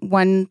from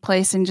one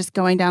place and just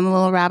going down a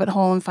little rabbit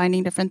hole and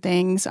finding different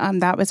things.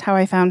 That was how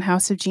I found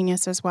House of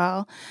Genius as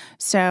well.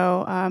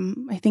 So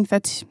I think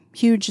that's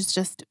huge, is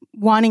just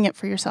wanting it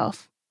for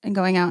yourself and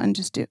going out and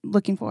just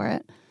looking for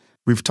it.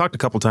 We've talked a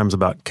couple times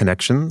about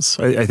connections.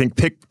 I think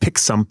pick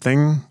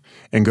something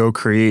and go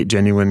create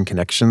genuine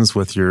connections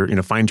with your,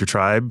 find your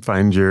tribe,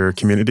 find your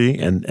community,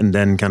 and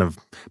then kind of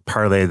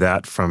parlay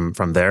that from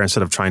there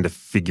instead of trying to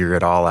figure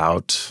it all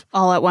out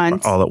all at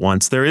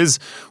once. There is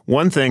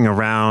one thing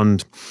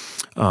around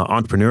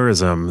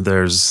entrepreneurism.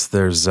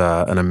 There's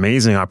an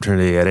amazing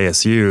opportunity at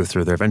ASU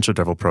through their Venture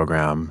Devil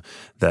program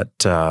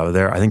that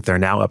I think they're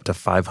now up to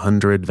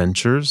 500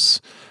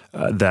 ventures.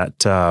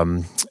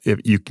 If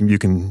you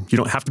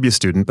don't have to be a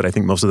student, but I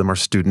think most of them are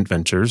student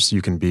ventures.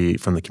 You can be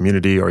from the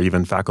community or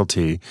even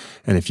faculty.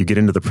 And if you get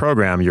into the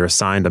program, you're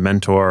assigned a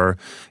mentor.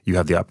 You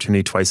have the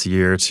opportunity twice a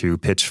year to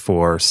pitch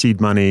for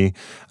seed money.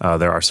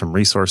 There are some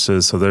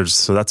resources. So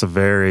that's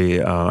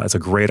it's a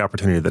great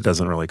opportunity that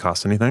doesn't really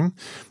cost anything.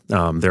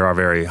 There are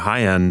very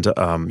high-end,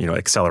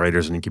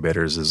 accelerators and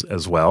incubators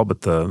as well.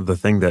 But the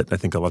thing that I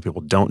think a lot of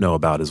people don't know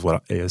about is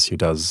what ASU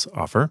does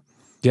offer.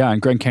 Yeah,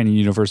 and Grand Canyon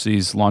University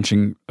is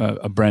launching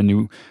a brand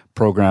new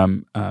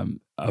program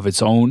of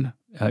its own,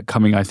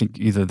 coming, I think,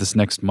 either this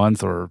next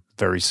month or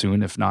very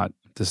soon, if not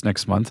this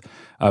next month.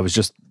 I was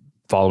just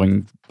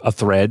following a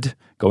thread,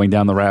 going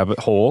down the rabbit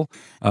hole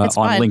on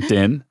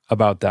LinkedIn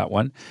about that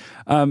one.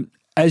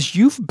 As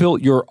you've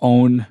built your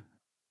own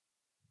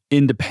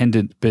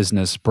independent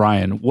business,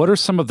 Brian, what are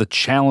some of the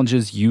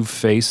challenges you've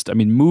faced? I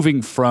mean,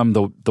 moving from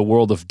the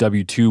world of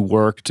W-2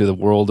 work to the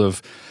world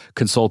of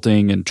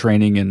consulting and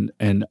training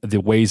and the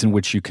ways in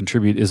which you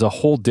contribute is a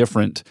whole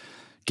different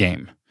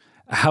game.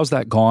 How's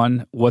that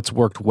gone? What's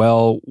worked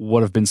well?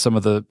 What have been some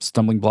of the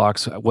stumbling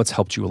blocks? What's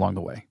helped you along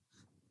the way?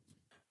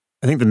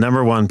 I think the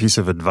number one piece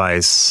of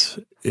advice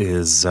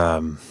is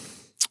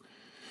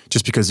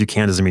just because you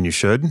can doesn't mean you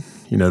should.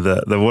 One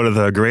of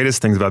the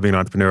greatest things about being an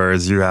entrepreneur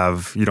is you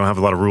don't have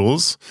a lot of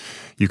rules.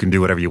 You can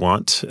do whatever you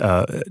want,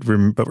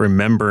 but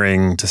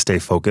remembering to stay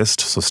focused.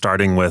 So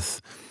starting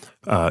with,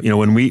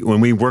 when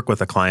we work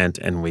with a client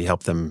and we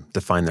help them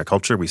define their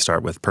culture, we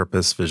start with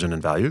purpose, vision,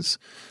 and values.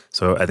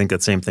 So I think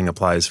that same thing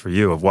applies for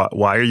you. Of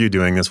why are you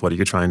doing this? What are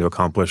you trying to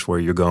accomplish? Where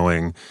you're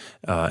going,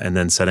 and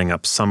then setting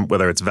up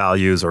whether it's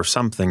values or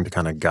something to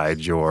kind of guide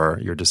your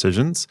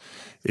decisions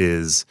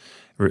is.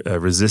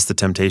 Resist the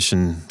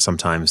temptation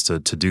sometimes to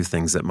do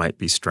things that might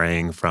be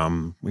straying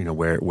from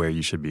where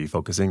you should be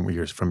focusing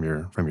from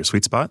your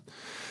sweet spot.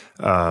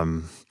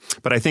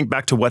 But I think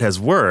back to what has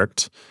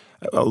worked.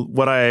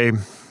 What I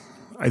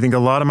think a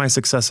lot of my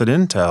success at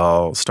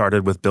Intel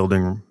started with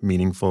building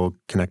meaningful,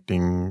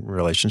 connecting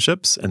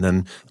relationships and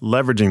then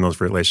leveraging those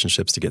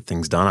relationships to get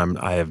things done.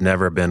 I have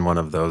never been one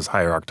of those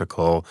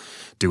hierarchical,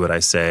 do what I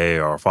say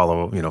or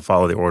follow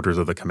the orders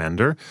of the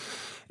commander.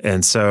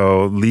 And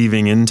so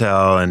leaving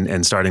Intel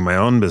and starting my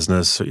own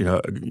business,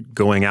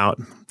 going out,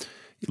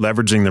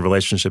 leveraging the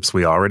relationships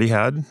we already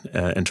had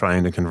and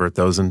trying to convert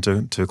those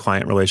into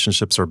client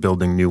relationships or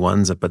building new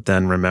ones. But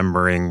then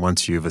remembering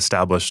once you've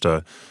established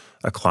a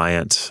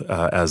client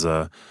as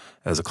a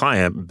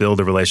client, build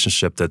a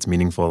relationship that's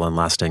meaningful and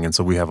lasting. And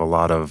so we have a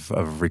lot of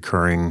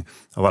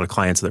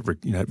clients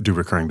that do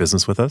recurring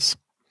business with us.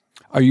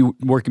 Are you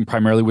working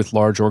primarily with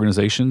large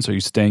organizations? Are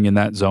you staying in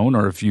that zone,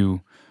 or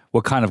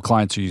what kind of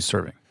clients are you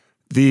serving?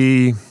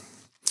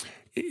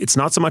 It's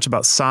not so much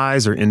about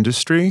size or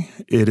industry.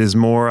 It is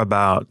more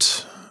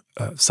about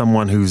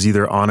someone who's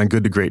either on a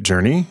good to great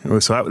journey.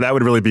 So that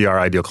would really be our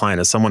ideal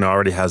client, is someone who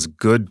already has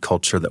good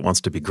culture that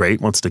wants to be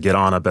great, wants to get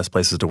on a best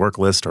places to work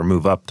list or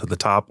move up to the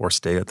top or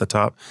stay at the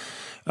top.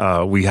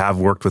 We have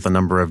worked with a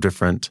number of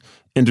different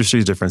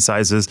industries, different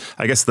sizes.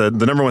 I guess the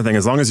number one thing,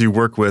 as long as you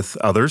work with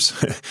others,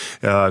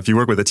 if you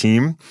work with a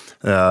team,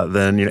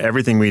 then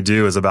everything we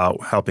do is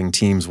about helping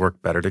teams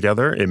work better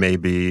together. It may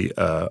be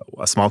a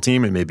small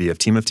team, it may be a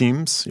team of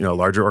teams, a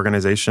larger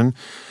organization.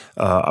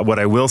 What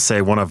I will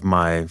say, one of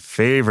my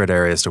favorite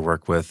areas to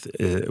work with,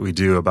 we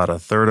do about a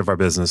third of our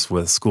business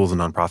with schools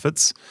and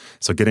nonprofits.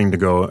 So getting to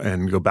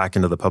go back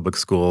into the public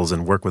schools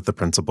and work with the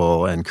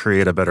principal and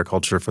create a better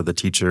culture for the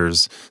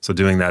teachers. So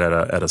doing that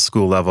at a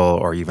school level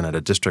or even at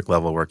a district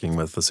level, working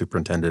with the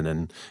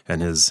superintendent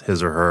and his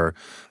or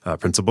her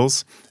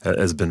principals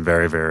has been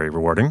very, very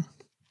rewarding.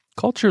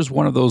 Culture is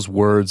one of those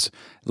words,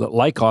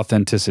 like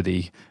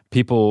authenticity,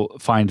 people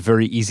find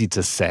very easy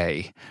to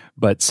say,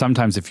 but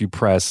sometimes if you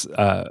press,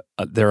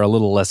 they're a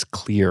little less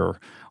clear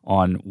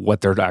on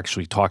what they're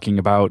actually talking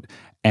about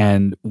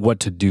and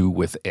what to do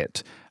with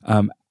it.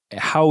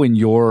 How in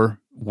your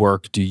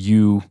work do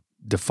you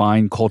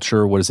define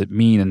culture? What does it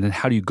mean? And then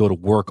how do you go to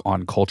work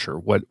on culture?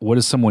 What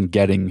is someone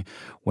getting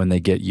when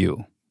they get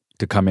you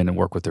to come in and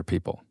work with their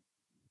people?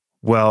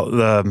 Well,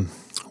 the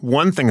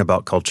one thing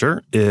about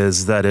culture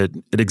is that it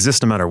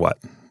exists no matter what.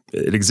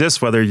 It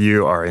exists whether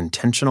you are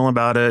intentional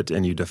about it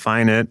and you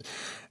define it.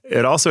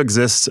 It also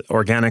exists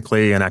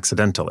organically and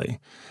accidentally.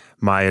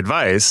 My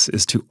advice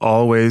is to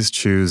always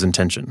choose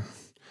intention.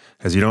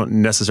 because you don't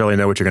necessarily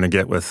know what you're going to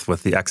get with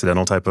the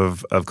accidental type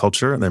of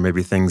culture. There may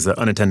be things, that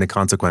unintended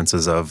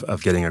consequences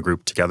of getting a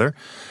group together.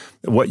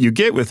 What you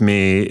get with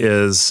me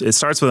is it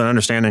starts with an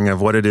understanding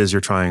of what it is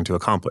you're trying to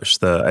accomplish.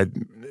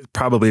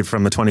 Probably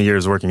from the 20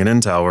 years working in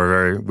Intel,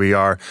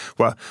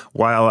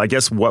 while I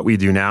guess what we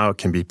do now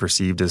can be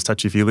perceived as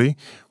touchy-feely,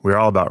 we're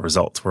all about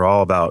results. We're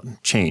all about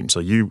change. So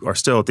you are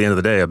still, at the end of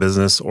the day, a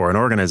business or an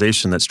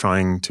organization that's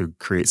trying to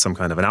create some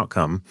kind of an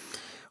outcome.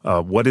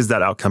 What is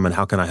that outcome, and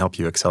how can I help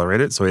you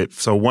accelerate it?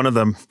 So one of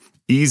the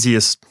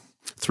easiest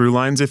through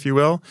lines, if you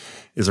will,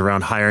 is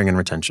around hiring and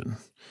retention.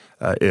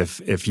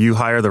 If you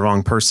hire the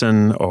wrong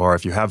person, or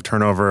if you have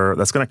turnover,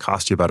 that's going to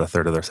cost you about a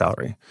third of their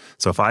salary.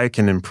 So if I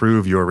can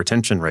improve your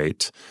retention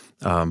rate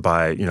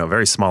by a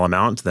very small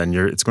amount, then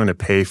it's going to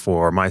pay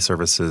for my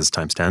services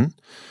times 10.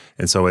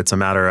 And so it's a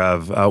matter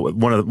of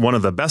one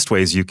of the best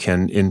ways you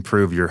can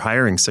improve your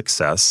hiring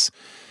success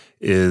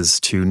is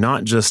to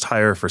not just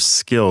hire for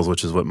skills,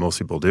 which is what most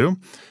people do,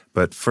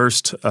 but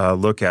first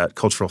look at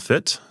cultural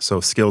fit, so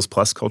skills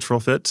plus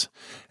cultural fit.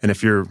 And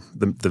if you're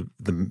the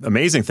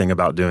amazing thing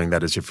about doing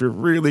that is if you're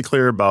really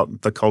clear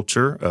about the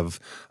culture of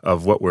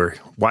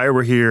why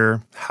we're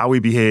here, how we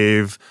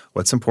behave,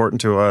 what's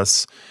important to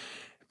us,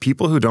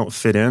 people who don't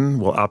fit in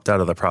will opt out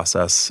of the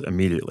process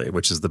immediately,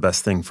 which is the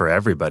best thing for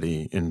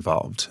everybody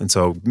involved. And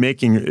so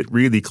making it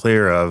really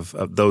clear of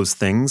those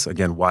things,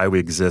 again, why we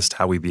exist,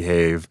 how we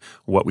behave,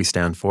 what we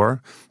stand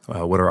for,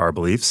 what are our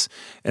beliefs,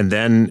 and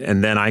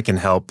then I can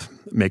help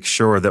make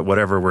sure that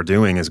whatever we're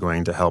doing is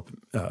going to help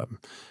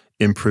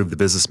improve the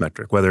business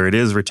metric, whether it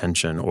is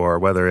retention or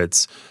whether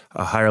it's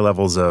higher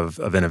levels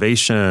of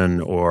innovation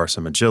or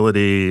some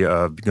agility,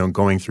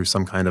 going through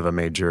some kind of a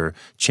major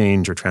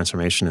change or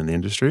transformation in the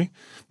industry.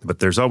 But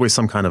there's always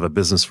some kind of a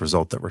business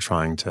result that we're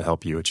trying to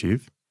help you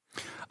achieve.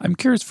 I'm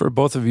curious for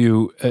both of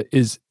you,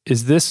 is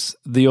this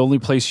the only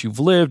place you've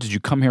lived? Did you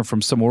come here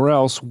from somewhere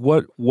else?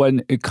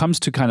 When it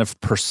comes to kind of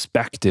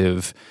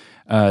perspective,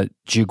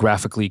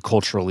 geographically,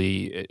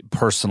 culturally,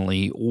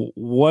 personally,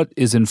 what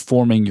is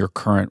informing your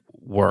current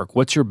work?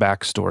 What's your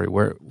backstory?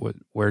 Where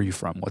are you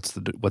from? What's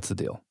the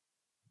deal?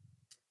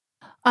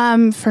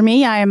 For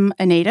me, I'm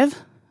a native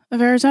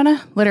of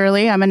Arizona.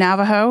 Literally, I'm a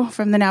Navajo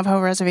from the Navajo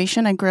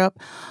Reservation. I grew up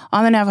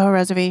on the Navajo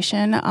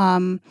Reservation.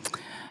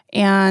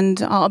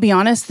 And I'll be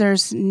honest,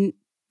 there's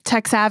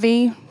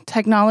tech-savvy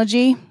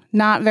technology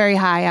not very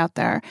high out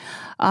there.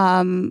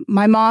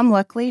 My mom,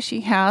 luckily,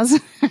 she has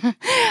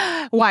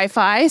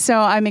Wi-Fi, so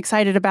I'm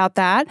excited about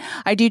that.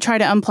 I do try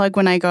to unplug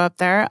when I go up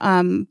there,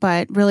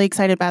 but really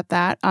excited about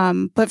that.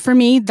 But for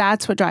me,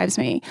 that's what drives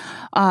me.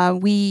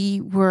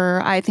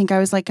 I think I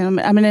was like, I'm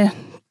going to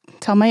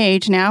tell my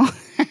age now.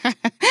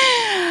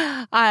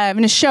 I'm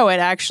going to show it,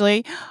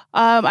 actually.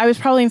 I was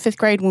probably in 5th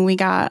grade when we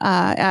got,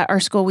 at our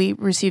school, we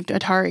received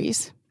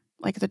Ataris,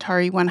 like the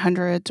Atari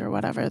 100s or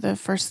whatever, the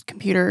first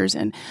computers.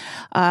 And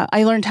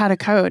I learned how to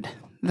code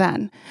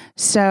then.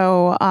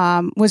 So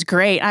was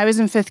great. I was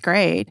in 5th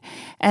grade.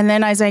 And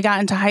then as I got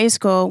into high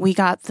school, we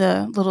got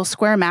the little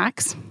Square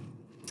Macs.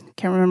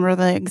 Can't remember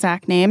the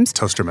exact names.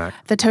 Toaster Mac.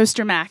 The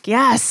Toaster Mac.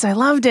 Yes, I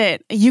loved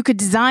it. You could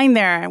design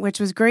there, which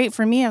was great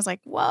for me. I was like,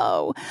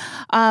 whoa.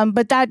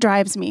 But that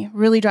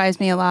really drives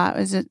me a lot,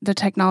 is the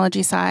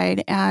technology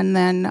side. And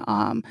then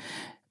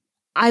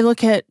I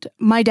look at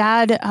my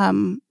dad,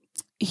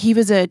 he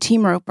was a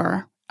team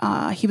roper.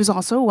 He was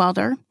also a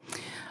welder.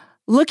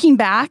 Looking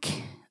back,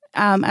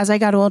 as I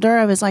got older,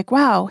 I was like,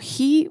 wow,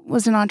 he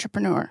was an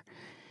entrepreneur.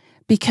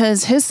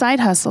 Because his side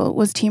hustle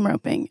was team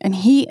roping, and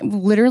he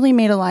literally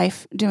made a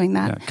life doing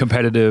that. Yeah,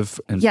 competitive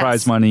and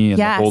prize money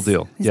and the whole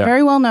deal. He's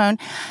very well known,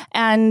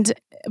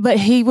 but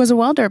he was a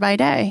welder by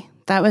day.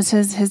 That was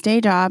his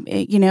day job.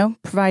 It,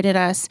 provided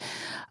us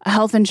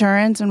health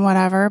insurance and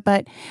whatever,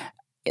 but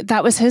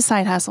that was his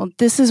side hustle.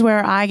 This is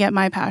where I get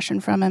my passion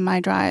from and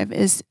my drive,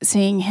 is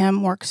seeing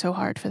him work so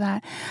hard for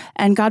that.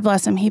 And God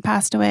bless him, he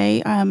passed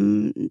away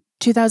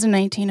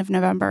 2019 of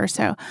November.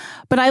 So,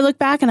 but I look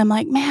back and I'm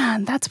like,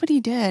 man, that's what he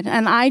did.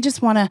 And I just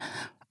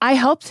I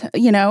helped,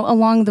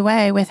 along the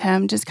way with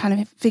him, just kind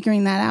of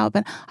figuring that out.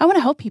 But I want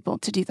to help people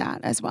to do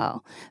that as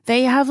well.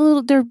 They have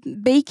they're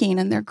baking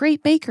and they're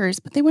great bakers,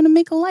 but they want to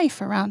make a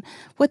life around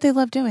what they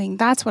love doing.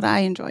 That's what I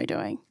enjoy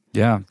doing.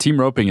 Yeah, team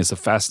roping is a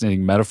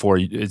fascinating metaphor.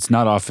 It's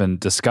not often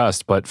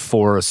discussed, but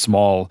for a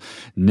small,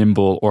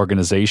 nimble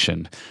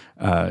organization,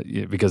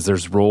 because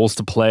there's roles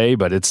to play,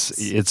 but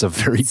it's a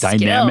very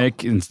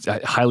dynamic and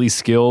highly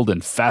skilled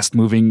and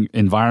fast-moving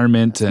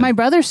environment. And my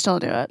brothers still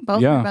do it.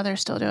 Both my brothers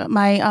still do it.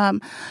 My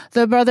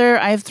the brother,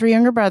 I have 3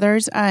 younger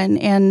brothers,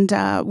 and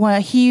the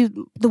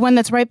one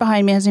that's right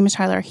behind me, his name is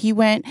Tyler. He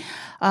went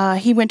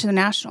to the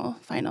national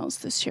finals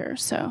this year,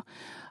 so.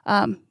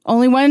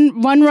 Only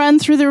one run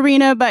through the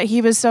arena, but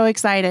he was so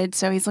excited.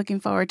 So he's looking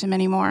forward to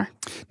many more.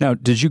 Now,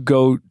 did you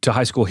go to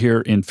high school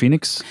here in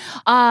Phoenix?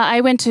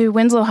 I went to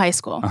Winslow High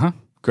School.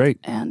 Great.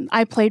 And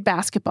I played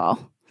basketball.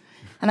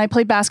 And I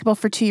played basketball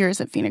for 2 years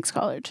at Phoenix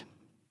College.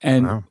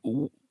 And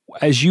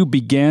as you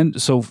began,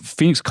 so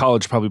Phoenix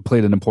College probably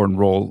played an important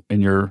role in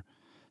your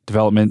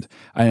development.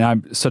 And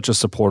I'm such a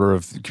supporter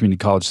of community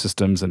college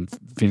systems, and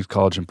Phoenix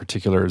College in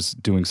particular is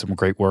doing some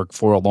great work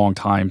for a long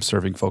time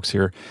serving folks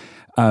here.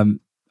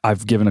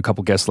 I've given a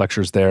couple guest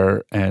lectures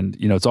there, and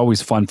it's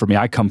always fun for me.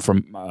 I come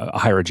from a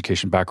higher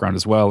education background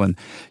as well, and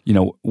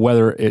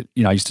whether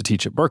I used to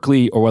teach at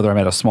Berkeley or whether I'm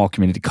at a small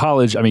community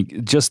college, I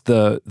mean, just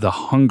the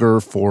hunger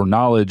for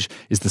knowledge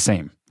is the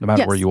same no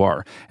matter where you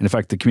are. And in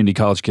fact, the community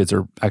college kids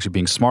are actually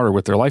being smarter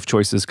with their life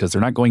choices because they're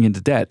not going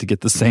into debt to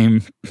get the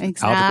same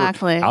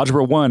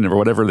algebra 1 or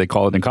whatever they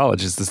call it in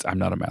college. I'm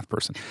not a math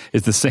person.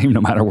 It's the same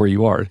no matter where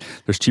you are.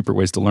 There's cheaper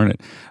ways to learn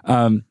it.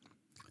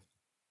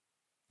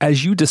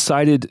 As you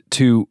decided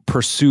to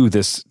pursue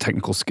this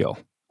technical skill,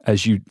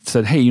 as you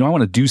said, hey, I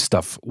want to do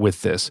stuff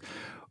with this,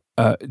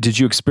 did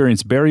you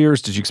experience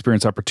barriers? Did you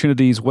experience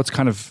opportunities? What's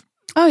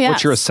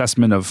your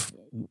assessment of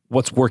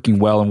what's working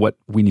well and what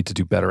we need to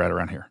do better at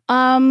around here?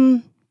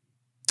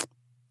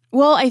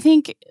 Well, I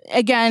think,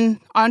 again,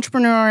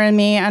 entrepreneur in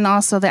me and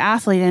also the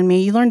athlete in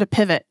me, you learn to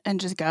pivot and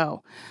just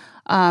go.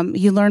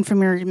 You learn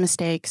from your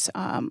mistakes.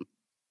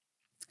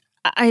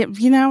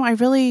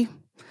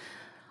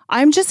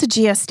 I'm just a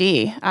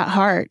GSD at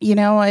heart.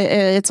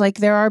 It's like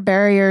there are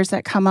barriers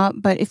that come up,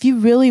 but if you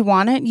really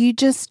want it,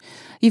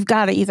 you've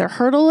got to either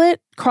hurdle it,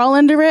 crawl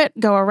under it,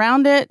 go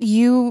around it.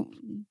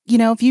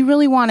 If you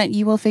really want it,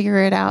 you will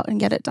figure it out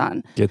and get it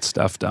done. Get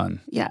stuff done.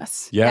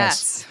 Yes.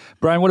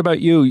 Brian, what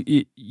about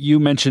you? You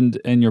mentioned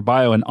in your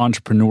bio an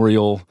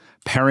entrepreneurial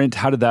parent.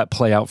 How did that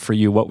play out for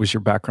you? What was your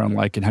background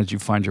like, and how did you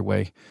find your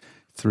way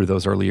through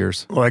those early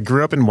years? Well, I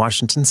grew up in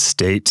Washington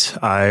State.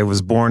 I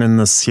was born in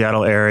the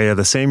Seattle area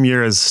the same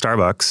year as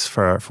Starbucks,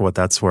 for what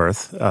that's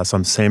worth. So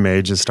I'm the same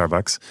age as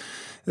Starbucks.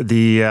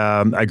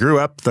 I grew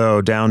up,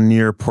 though, down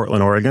near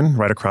Portland, Oregon,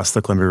 right across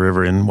the Columbia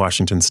River in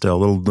Washington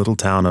still, a little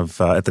town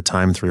of, at the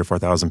time, 3,000 or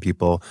 4,000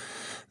 people.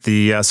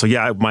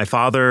 My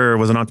father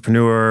was an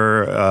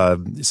entrepreneur.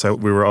 So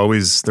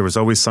there was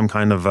always some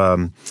kind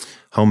of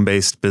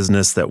home-based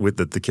business that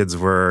the kids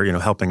were,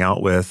 helping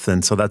out with.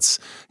 And so that's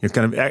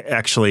kind of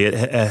actually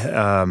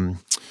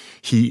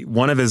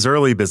one of his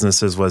early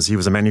businesses was he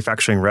was a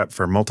manufacturing rep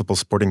for multiple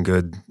sporting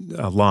good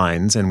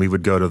lines, and we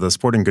would go to the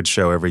sporting goods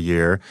show every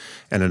year.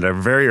 And at a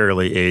very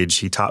early age,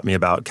 he taught me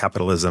about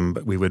capitalism.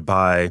 But we would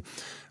buy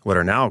what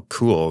are now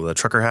cool, the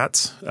trucker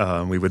hats.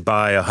 We would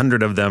buy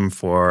 100 of them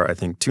for, I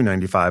think,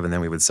 $2.95, and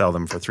then we would sell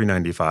them for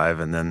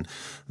 $3.95, and then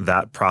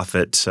that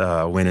profit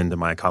went into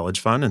my college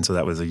fund. And so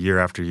that was a year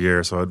after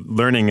year. So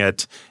learning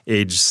at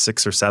age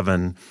 6 or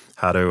 7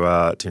 how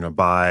to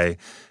buy,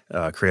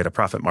 create a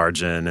profit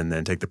margin, and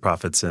then take the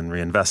profits and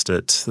reinvest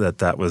it.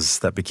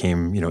 That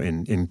became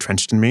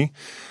entrenched in me.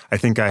 I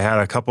think I had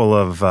I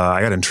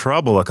got in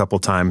trouble a couple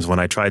times when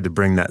I tried to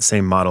bring that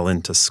same model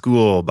into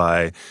school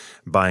by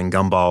buying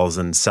gumballs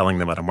and selling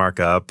them at a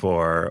markup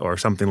or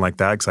something like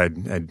that, because I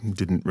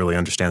didn't really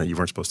understand that you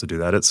weren't supposed to do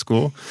that at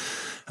school.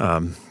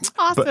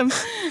 Awesome.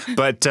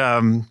 But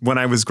when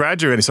I was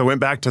graduating, so I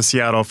went back to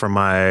Seattle for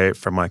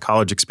my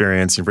college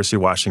experience, University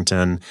of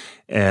Washington.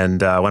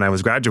 And when I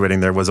was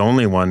graduating, there was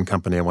only one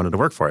company I wanted to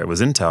work for. It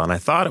was Intel. And I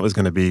thought it was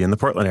going to be in the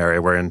Portland area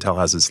where Intel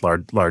has its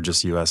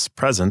largest U.S.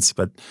 presence.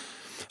 But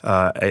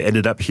I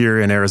ended up here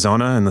in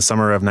Arizona in the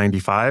summer of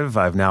 '95.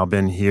 I've now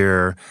been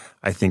here,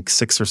 I think,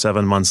 6 or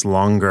 7 months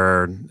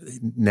longer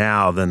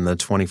now than the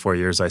 24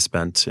 years I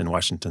spent in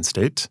Washington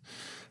State.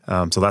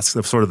 So that's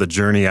sort of the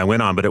journey I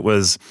went on. But it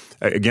was,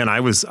 again,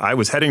 I was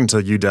heading to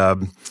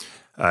UW.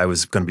 I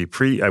was going to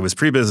be I was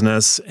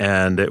pre-business,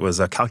 and it was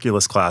a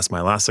calculus class.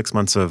 My last 6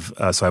 months of,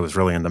 so I was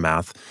really into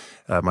math.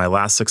 My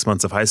last 6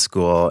 months of high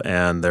school,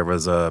 and there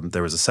was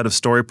a set of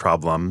story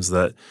problems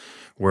that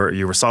where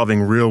you were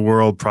solving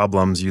real-world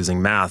problems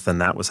using math,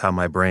 and that was how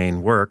my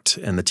brain worked.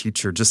 And the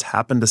teacher just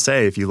happened to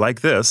say, if you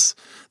like this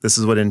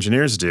is what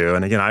engineers do.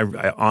 And again,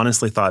 I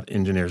honestly thought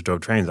engineers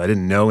drove trains. I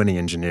didn't know any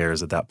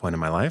engineers at that point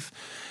in my life.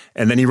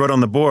 And then he wrote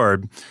on the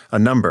board a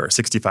number,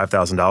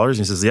 $65,000. And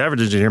he says, the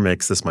average engineer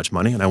makes this much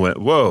money. And I went,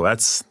 whoa,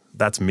 that's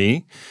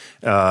me.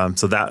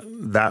 So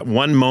that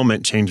one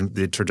moment changed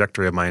the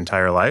trajectory of my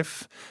entire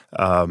life.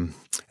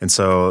 And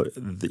so,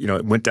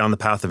 it went down the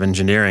path of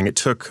engineering. It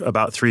took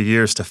about 3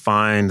 years to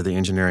find the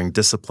engineering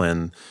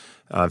discipline.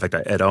 In fact,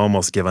 I had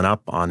almost given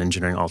up on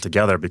engineering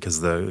altogether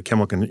because the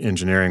chemical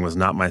engineering was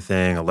not my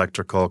thing,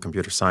 electrical,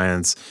 computer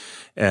science.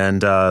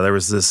 And there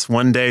was this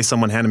one day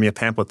someone handed me a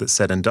pamphlet that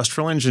said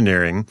industrial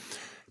engineering,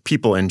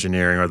 people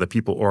engineering, or the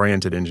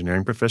people-oriented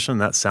engineering profession.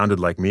 That sounded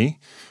like me.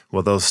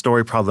 Well, those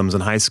story problems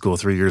in high school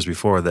 3 years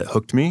before that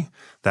hooked me,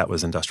 that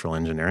was industrial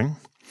engineering.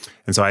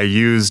 And so I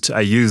used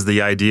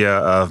the idea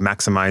of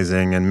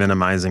maximizing and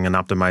minimizing and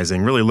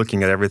optimizing, really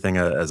looking at everything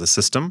as a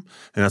system.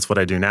 And that's what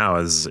I do now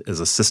is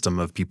a system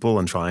of people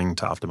and trying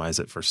to optimize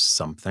it for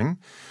something.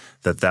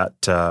 That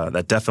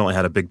definitely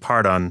had a big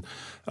part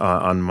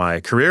on my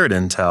career at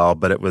Intel,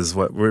 but it was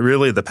what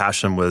really the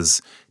passion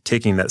was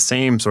taking that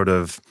same sort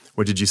of,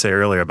 what did you say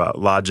earlier about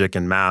logic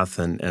and math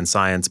and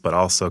science, but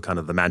also kind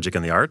of the magic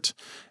and the art,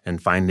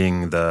 and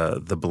finding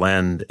the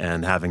blend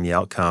and having the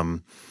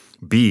outcome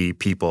be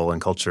people and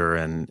culture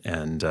and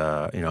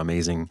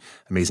amazing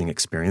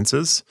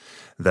experiences.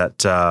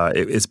 That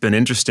it's been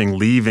interesting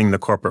leaving the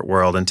corporate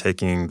world and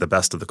taking the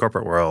best of the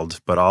corporate world,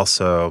 but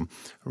also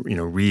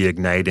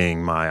reigniting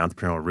my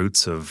entrepreneurial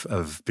roots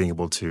of being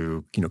able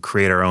to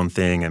create our own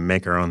thing and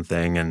make our own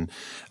thing. And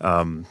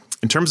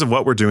in terms of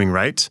what we're doing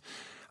right,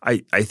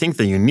 I think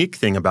the unique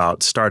thing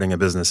about starting a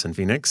business in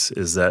Phoenix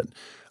is that,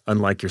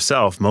 unlike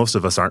yourself, most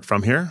of us aren't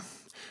from here.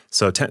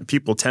 So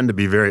people tend to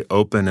be very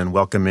open and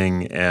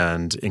welcoming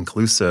and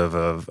inclusive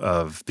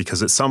of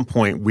because at some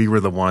point we were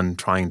the one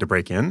trying to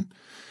break in.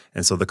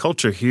 And so the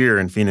culture here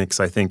in Phoenix,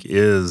 I think,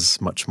 is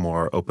much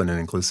more open and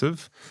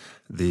inclusive.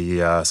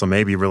 So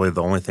maybe really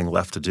the only thing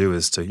left to do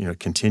is to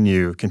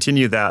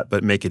continue that,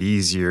 but make it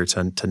easier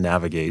to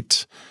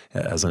navigate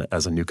as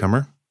a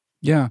newcomer.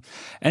 Yeah.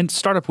 And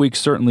Startup Week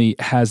certainly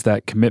has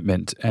that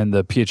commitment, and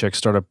the PHX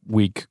Startup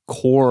Week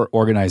core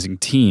organizing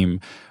team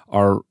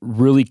are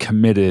really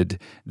committed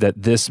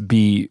that this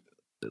be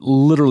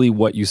literally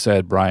what you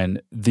said,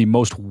 Brian, the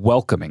most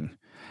welcoming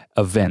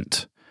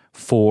event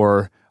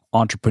for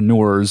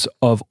entrepreneurs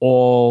of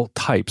all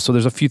types. So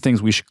there's a few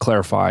things we should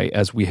clarify,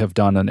 as we have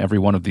done on every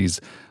one of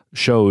these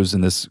shows in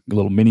this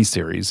little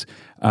mini-series.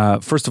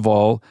 First of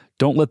all,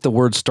 don't let the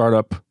word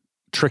startup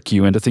trick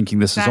you into thinking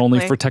this is only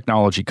for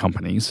technology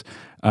companies.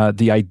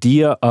 The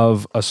idea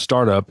of a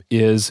startup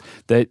is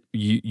that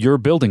you're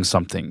building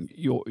something.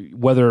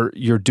 Whether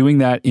you're doing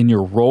that in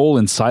your role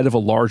inside of a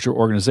larger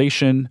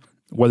organization,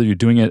 whether you're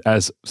doing it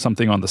as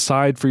something on the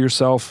side for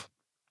yourself,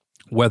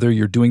 whether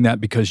you're doing that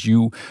because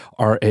you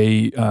are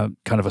a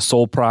kind of a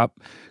sole prop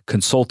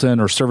consultant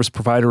or service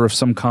provider of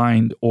some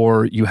kind,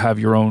 or you have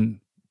your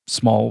own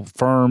small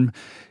firm,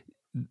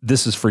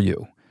 this is for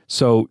you.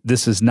 So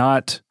this is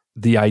not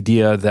the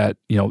idea that,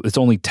 it's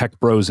only tech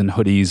bros and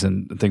hoodies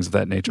and things of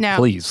that nature. No.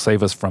 Please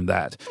save us from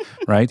that,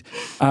 right?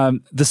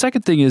 The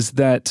second thing is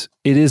that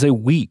it is a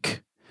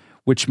week,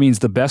 which means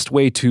the best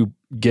way to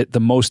get the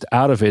most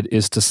out of it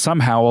is to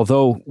somehow,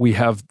 although we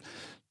have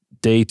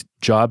day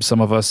jobs, some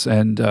of us,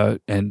 and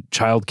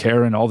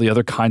childcare and all the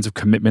other kinds of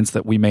commitments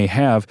that we may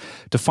have,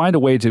 to find a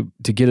way to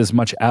get as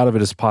much out of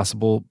it as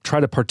possible, try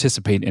to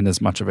participate in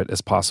as much of it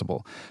as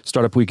possible.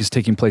 Startup Week is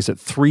taking place at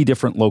 3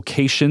 different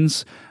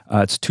locations.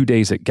 It's 2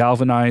 days at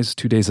Galvanize,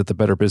 2 days at the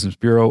Better Business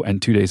Bureau, and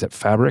 2 days at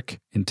Fabric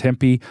in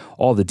Tempe.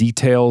 All the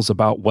details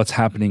about what's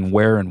happening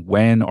where and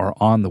when are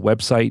on the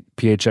website,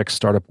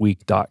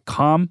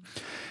 phxstartupweek.com.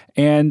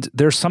 And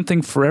there's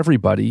something for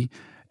everybody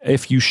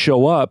if you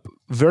show up,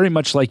 very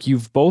much like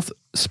you've both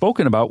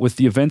spoken about with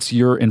the events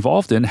you're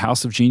involved in,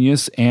 House of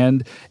Genius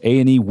and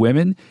A&E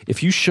Women.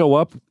 If you show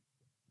up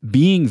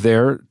being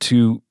there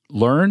to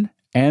learn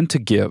and to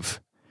give,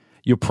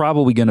 you're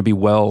probably going to be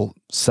well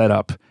set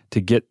up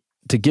to get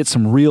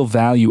some real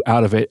value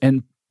out of it,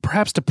 and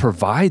perhaps to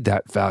provide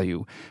that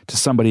value to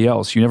somebody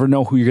else. You never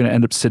know who you're going to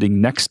end up sitting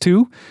next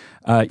to.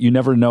 You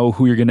never know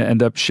who you're going to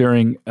end up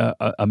sharing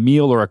a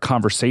meal or a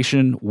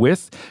conversation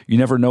with. You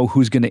never know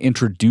who's going to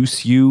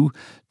introduce you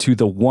to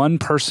the one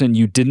person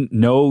you didn't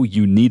know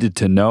you needed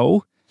to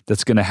know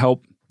that's going to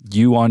help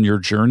you on your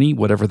journey,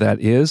 whatever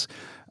that is.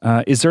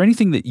 Is there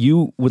anything that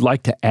you would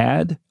like to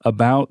add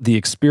about the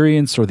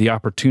experience or the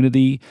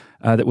opportunity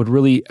that would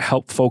really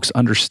help folks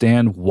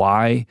understand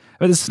why?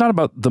 I mean, it's not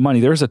about the money.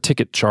 There is a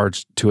ticket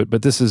charge to it,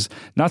 but this is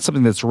not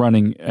something that's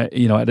running,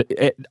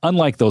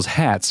 unlike those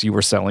hats you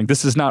were selling,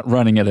 this is not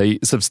running at a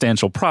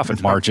substantial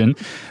profit margin.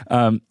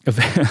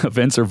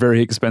 Events are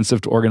very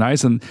expensive to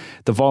organize, and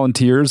the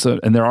volunteers,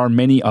 and there are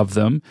many of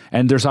them,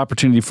 and there's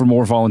opportunity for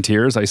more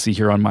volunteers. I see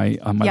here on my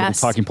little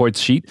talking points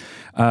sheet.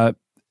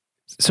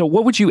 So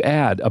what would you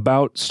add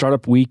about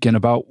Startup Week and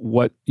about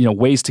what,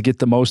 ways to get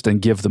the most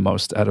and give the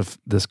most out of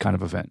this kind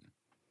of event?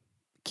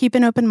 Keep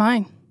an open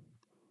mind,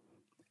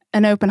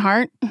 an open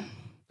heart,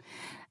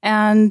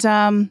 and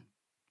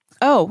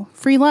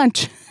free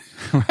lunch.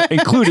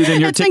 Included in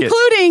your ticket.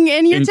 Including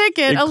in your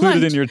ticket, a lunch.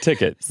 Included in your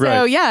ticket, right.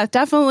 So yeah,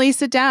 definitely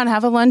sit down,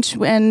 have a lunch,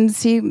 and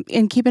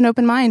keep an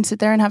open mind. Sit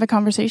there and have a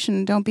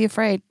conversation. Don't be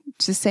afraid.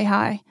 Just say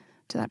hi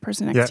to that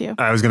person next to you.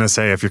 I was going to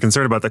say, if you're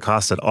concerned about the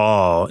cost at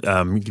all,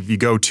 if you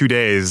go 2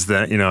 days,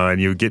 and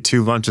you get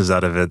 2 lunches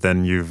out of it,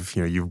 then you've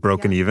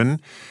broken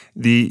even.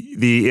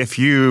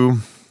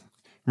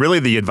 Really,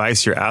 the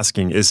advice you're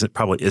asking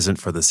probably isn't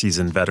for the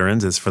seasoned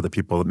veterans. It's for the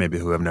people that maybe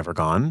who have never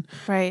gone.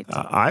 Right.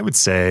 I would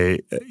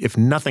say, if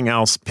nothing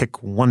else,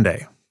 pick one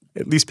day.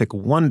 At least pick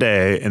one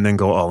day and then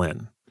go all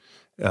in.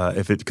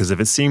 Because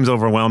if it seems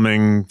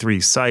overwhelming, 3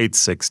 sites,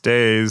 6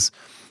 days,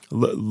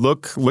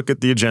 look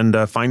at the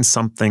agenda, find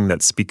something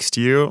that speaks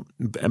to you,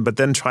 but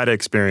then try to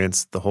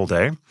experience the whole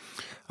day.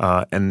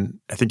 And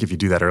I think if you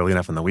do that early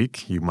enough in the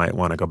week, you might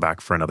want to go back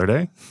for another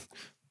day.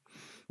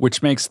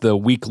 Which makes the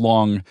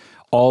week-long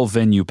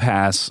all-venue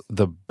pass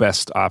the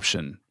best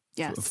option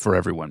for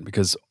everyone,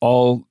 because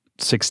all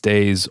 6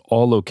 days,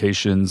 all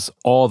locations,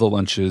 all the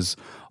lunches,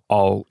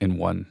 all in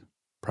one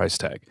price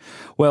tag.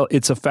 Well,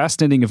 it's a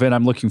fascinating event.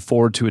 I'm looking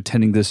forward to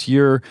attending this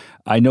year.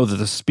 I know that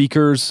the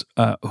speakers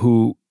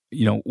who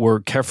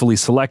were carefully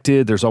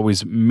selected. There's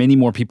always many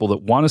more people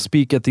that want to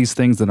speak at these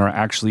things than are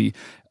actually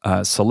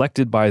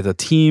selected by the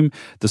team.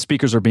 The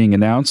speakers are being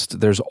announced.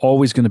 There's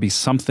always going to be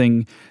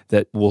something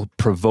that will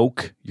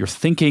provoke your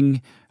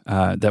thinking,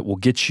 that will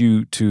get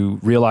you to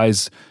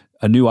realize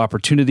a new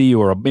opportunity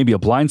or maybe a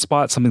blind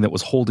spot, something that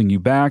was holding you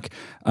back.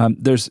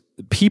 There's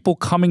people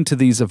coming to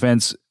these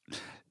events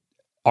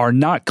are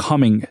not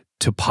coming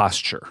to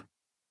posture.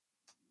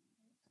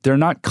 They're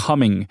not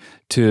coming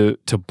to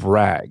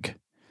brag.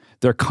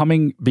 They're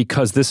coming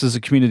because this is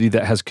a community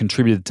that has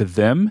contributed to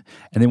them,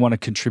 and they want to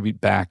contribute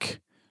back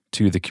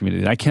to the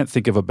community. And I can't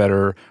think of a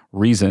better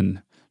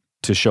reason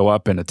to show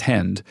up and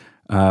attend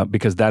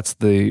because that's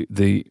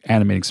the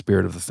animating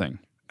spirit of the thing.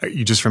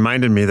 You just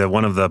reminded me that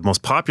one of the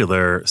most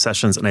popular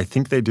sessions, and I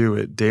think they do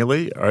it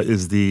daily,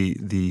 is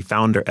the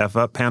Founder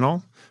F-Up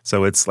panel.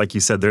 So it's like you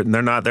said, they're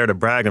not there to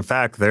brag. In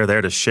fact, they're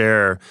there to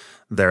share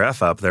their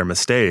F-Up, their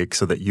mistake,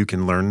 so that you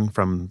can learn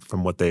from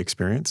what they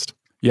experienced.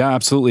 Yeah,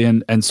 absolutely.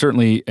 And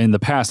certainly in the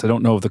past, I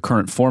don't know of the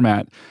current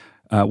format.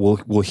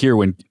 We'll hear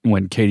when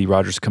Katie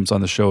Rogers comes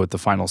on the show at the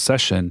final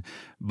session.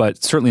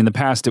 But certainly in the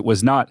past, it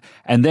was not,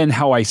 and then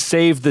how I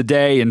saved the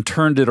day and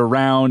turned it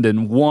around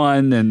and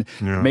won and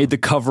made the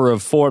cover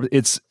of Forbes.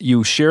 It's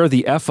you share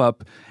the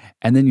F-Up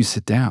and then you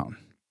sit down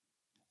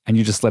and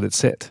you just let it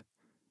sit.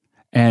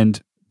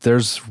 And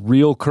there's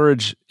real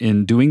courage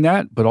in doing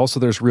that, but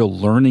also there's real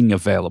learning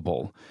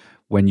available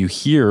when you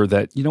hear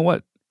that, you know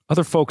what?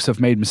 Other folks have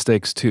made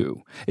mistakes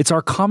too. It's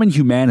our common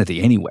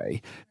humanity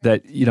anyway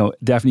that,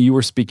 Daphne, you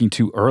were speaking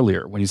to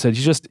earlier when you said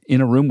you're just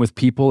in a room with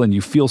people and you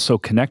feel so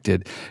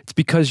connected. It's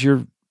because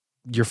you're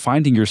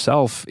finding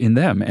yourself in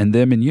them and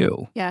them in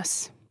you.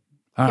 Yes.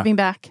 Giving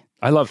back.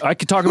 I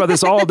could talk about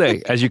this all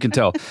day, as you can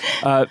tell.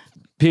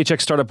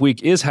 PHX Startup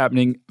Week is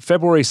happening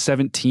February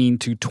 17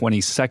 to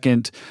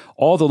 22nd.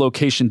 All the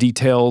location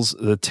details,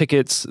 the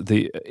tickets,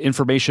 the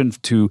information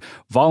to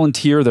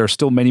volunteer. There are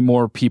still many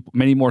more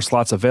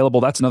slots available.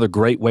 That's another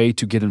great way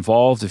to get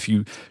involved. If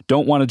you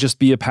don't want to just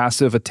be a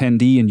passive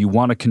attendee and you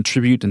want to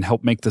contribute and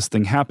help make this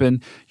thing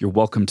happen, you're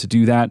welcome to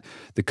do that.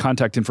 The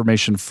contact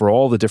information for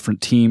all the different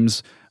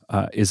teams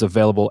is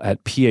available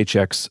at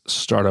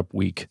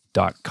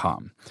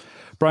phxstartupweek.com.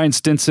 Brian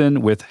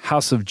Stinson with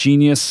House of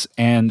Genius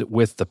and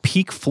with the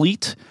Peak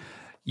Fleet.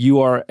 You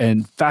are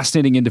a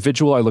fascinating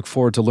individual. I look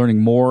forward to learning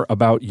more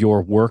about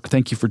your work.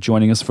 Thank you for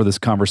joining us for this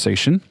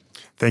conversation.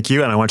 Thank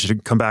you, and I want you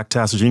to come back to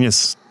House of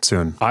Genius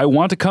soon. I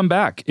want to come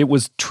back. It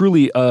was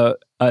truly a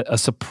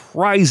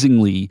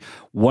surprisingly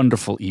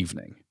wonderful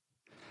evening.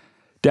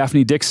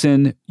 Daphne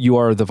Dixon, you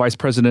are the Vice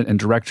President and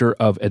Director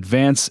of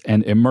Advance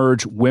and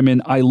Emerge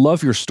Women. I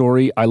love your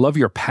story. I love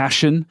your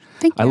passion.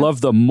 Thank you. I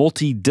love the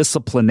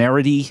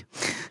multidisciplinarity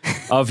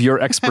of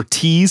your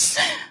expertise.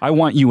 I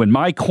want you in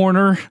my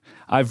corner.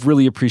 I've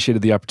really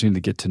appreciated the opportunity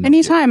to get to know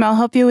Anytime. I'll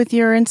help you with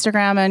your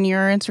Instagram and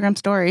your Instagram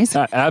stories.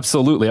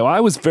 Absolutely. Well,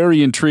 I was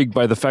very intrigued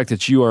by the fact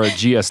that you are a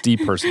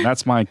GSD person.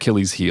 That's my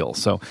Achilles heel.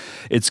 So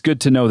it's good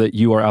to know that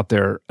you are out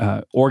there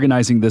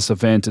organizing this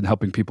event and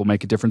helping people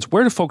make a difference.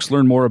 Where do folks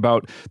learn more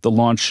about the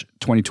Launch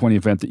 2020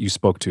 event that you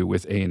spoke to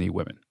with A&E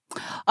Women?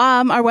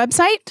 Our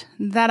website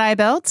that I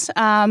built,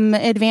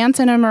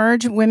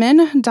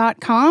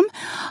 advanceandemergewomen.com.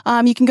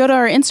 You can go to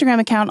our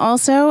Instagram account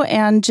also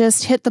and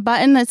just hit the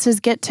button that says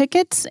Get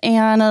Tickets,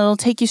 and it'll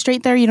take you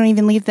straight there. You don't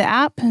even leave the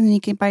app, and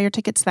you can buy your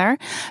tickets there.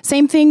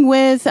 Same thing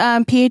with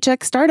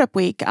PHX Startup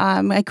Week.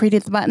 I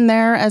created the button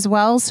there as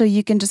well, so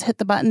you can just hit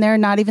the button there,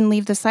 not even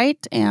leave the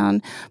site,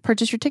 and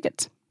purchase your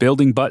tickets.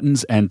 Building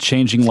buttons and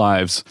changing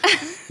lives,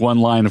 one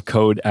line of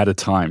code at a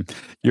time.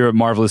 You're a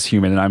marvelous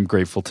human, and I'm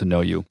grateful to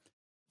know you.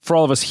 For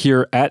all of us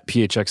here at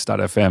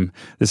phx.fm,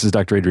 this is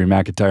Dr. Adrian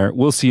McIntyre.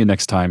 We'll see you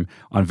next time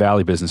on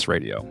Valley Business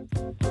Radio.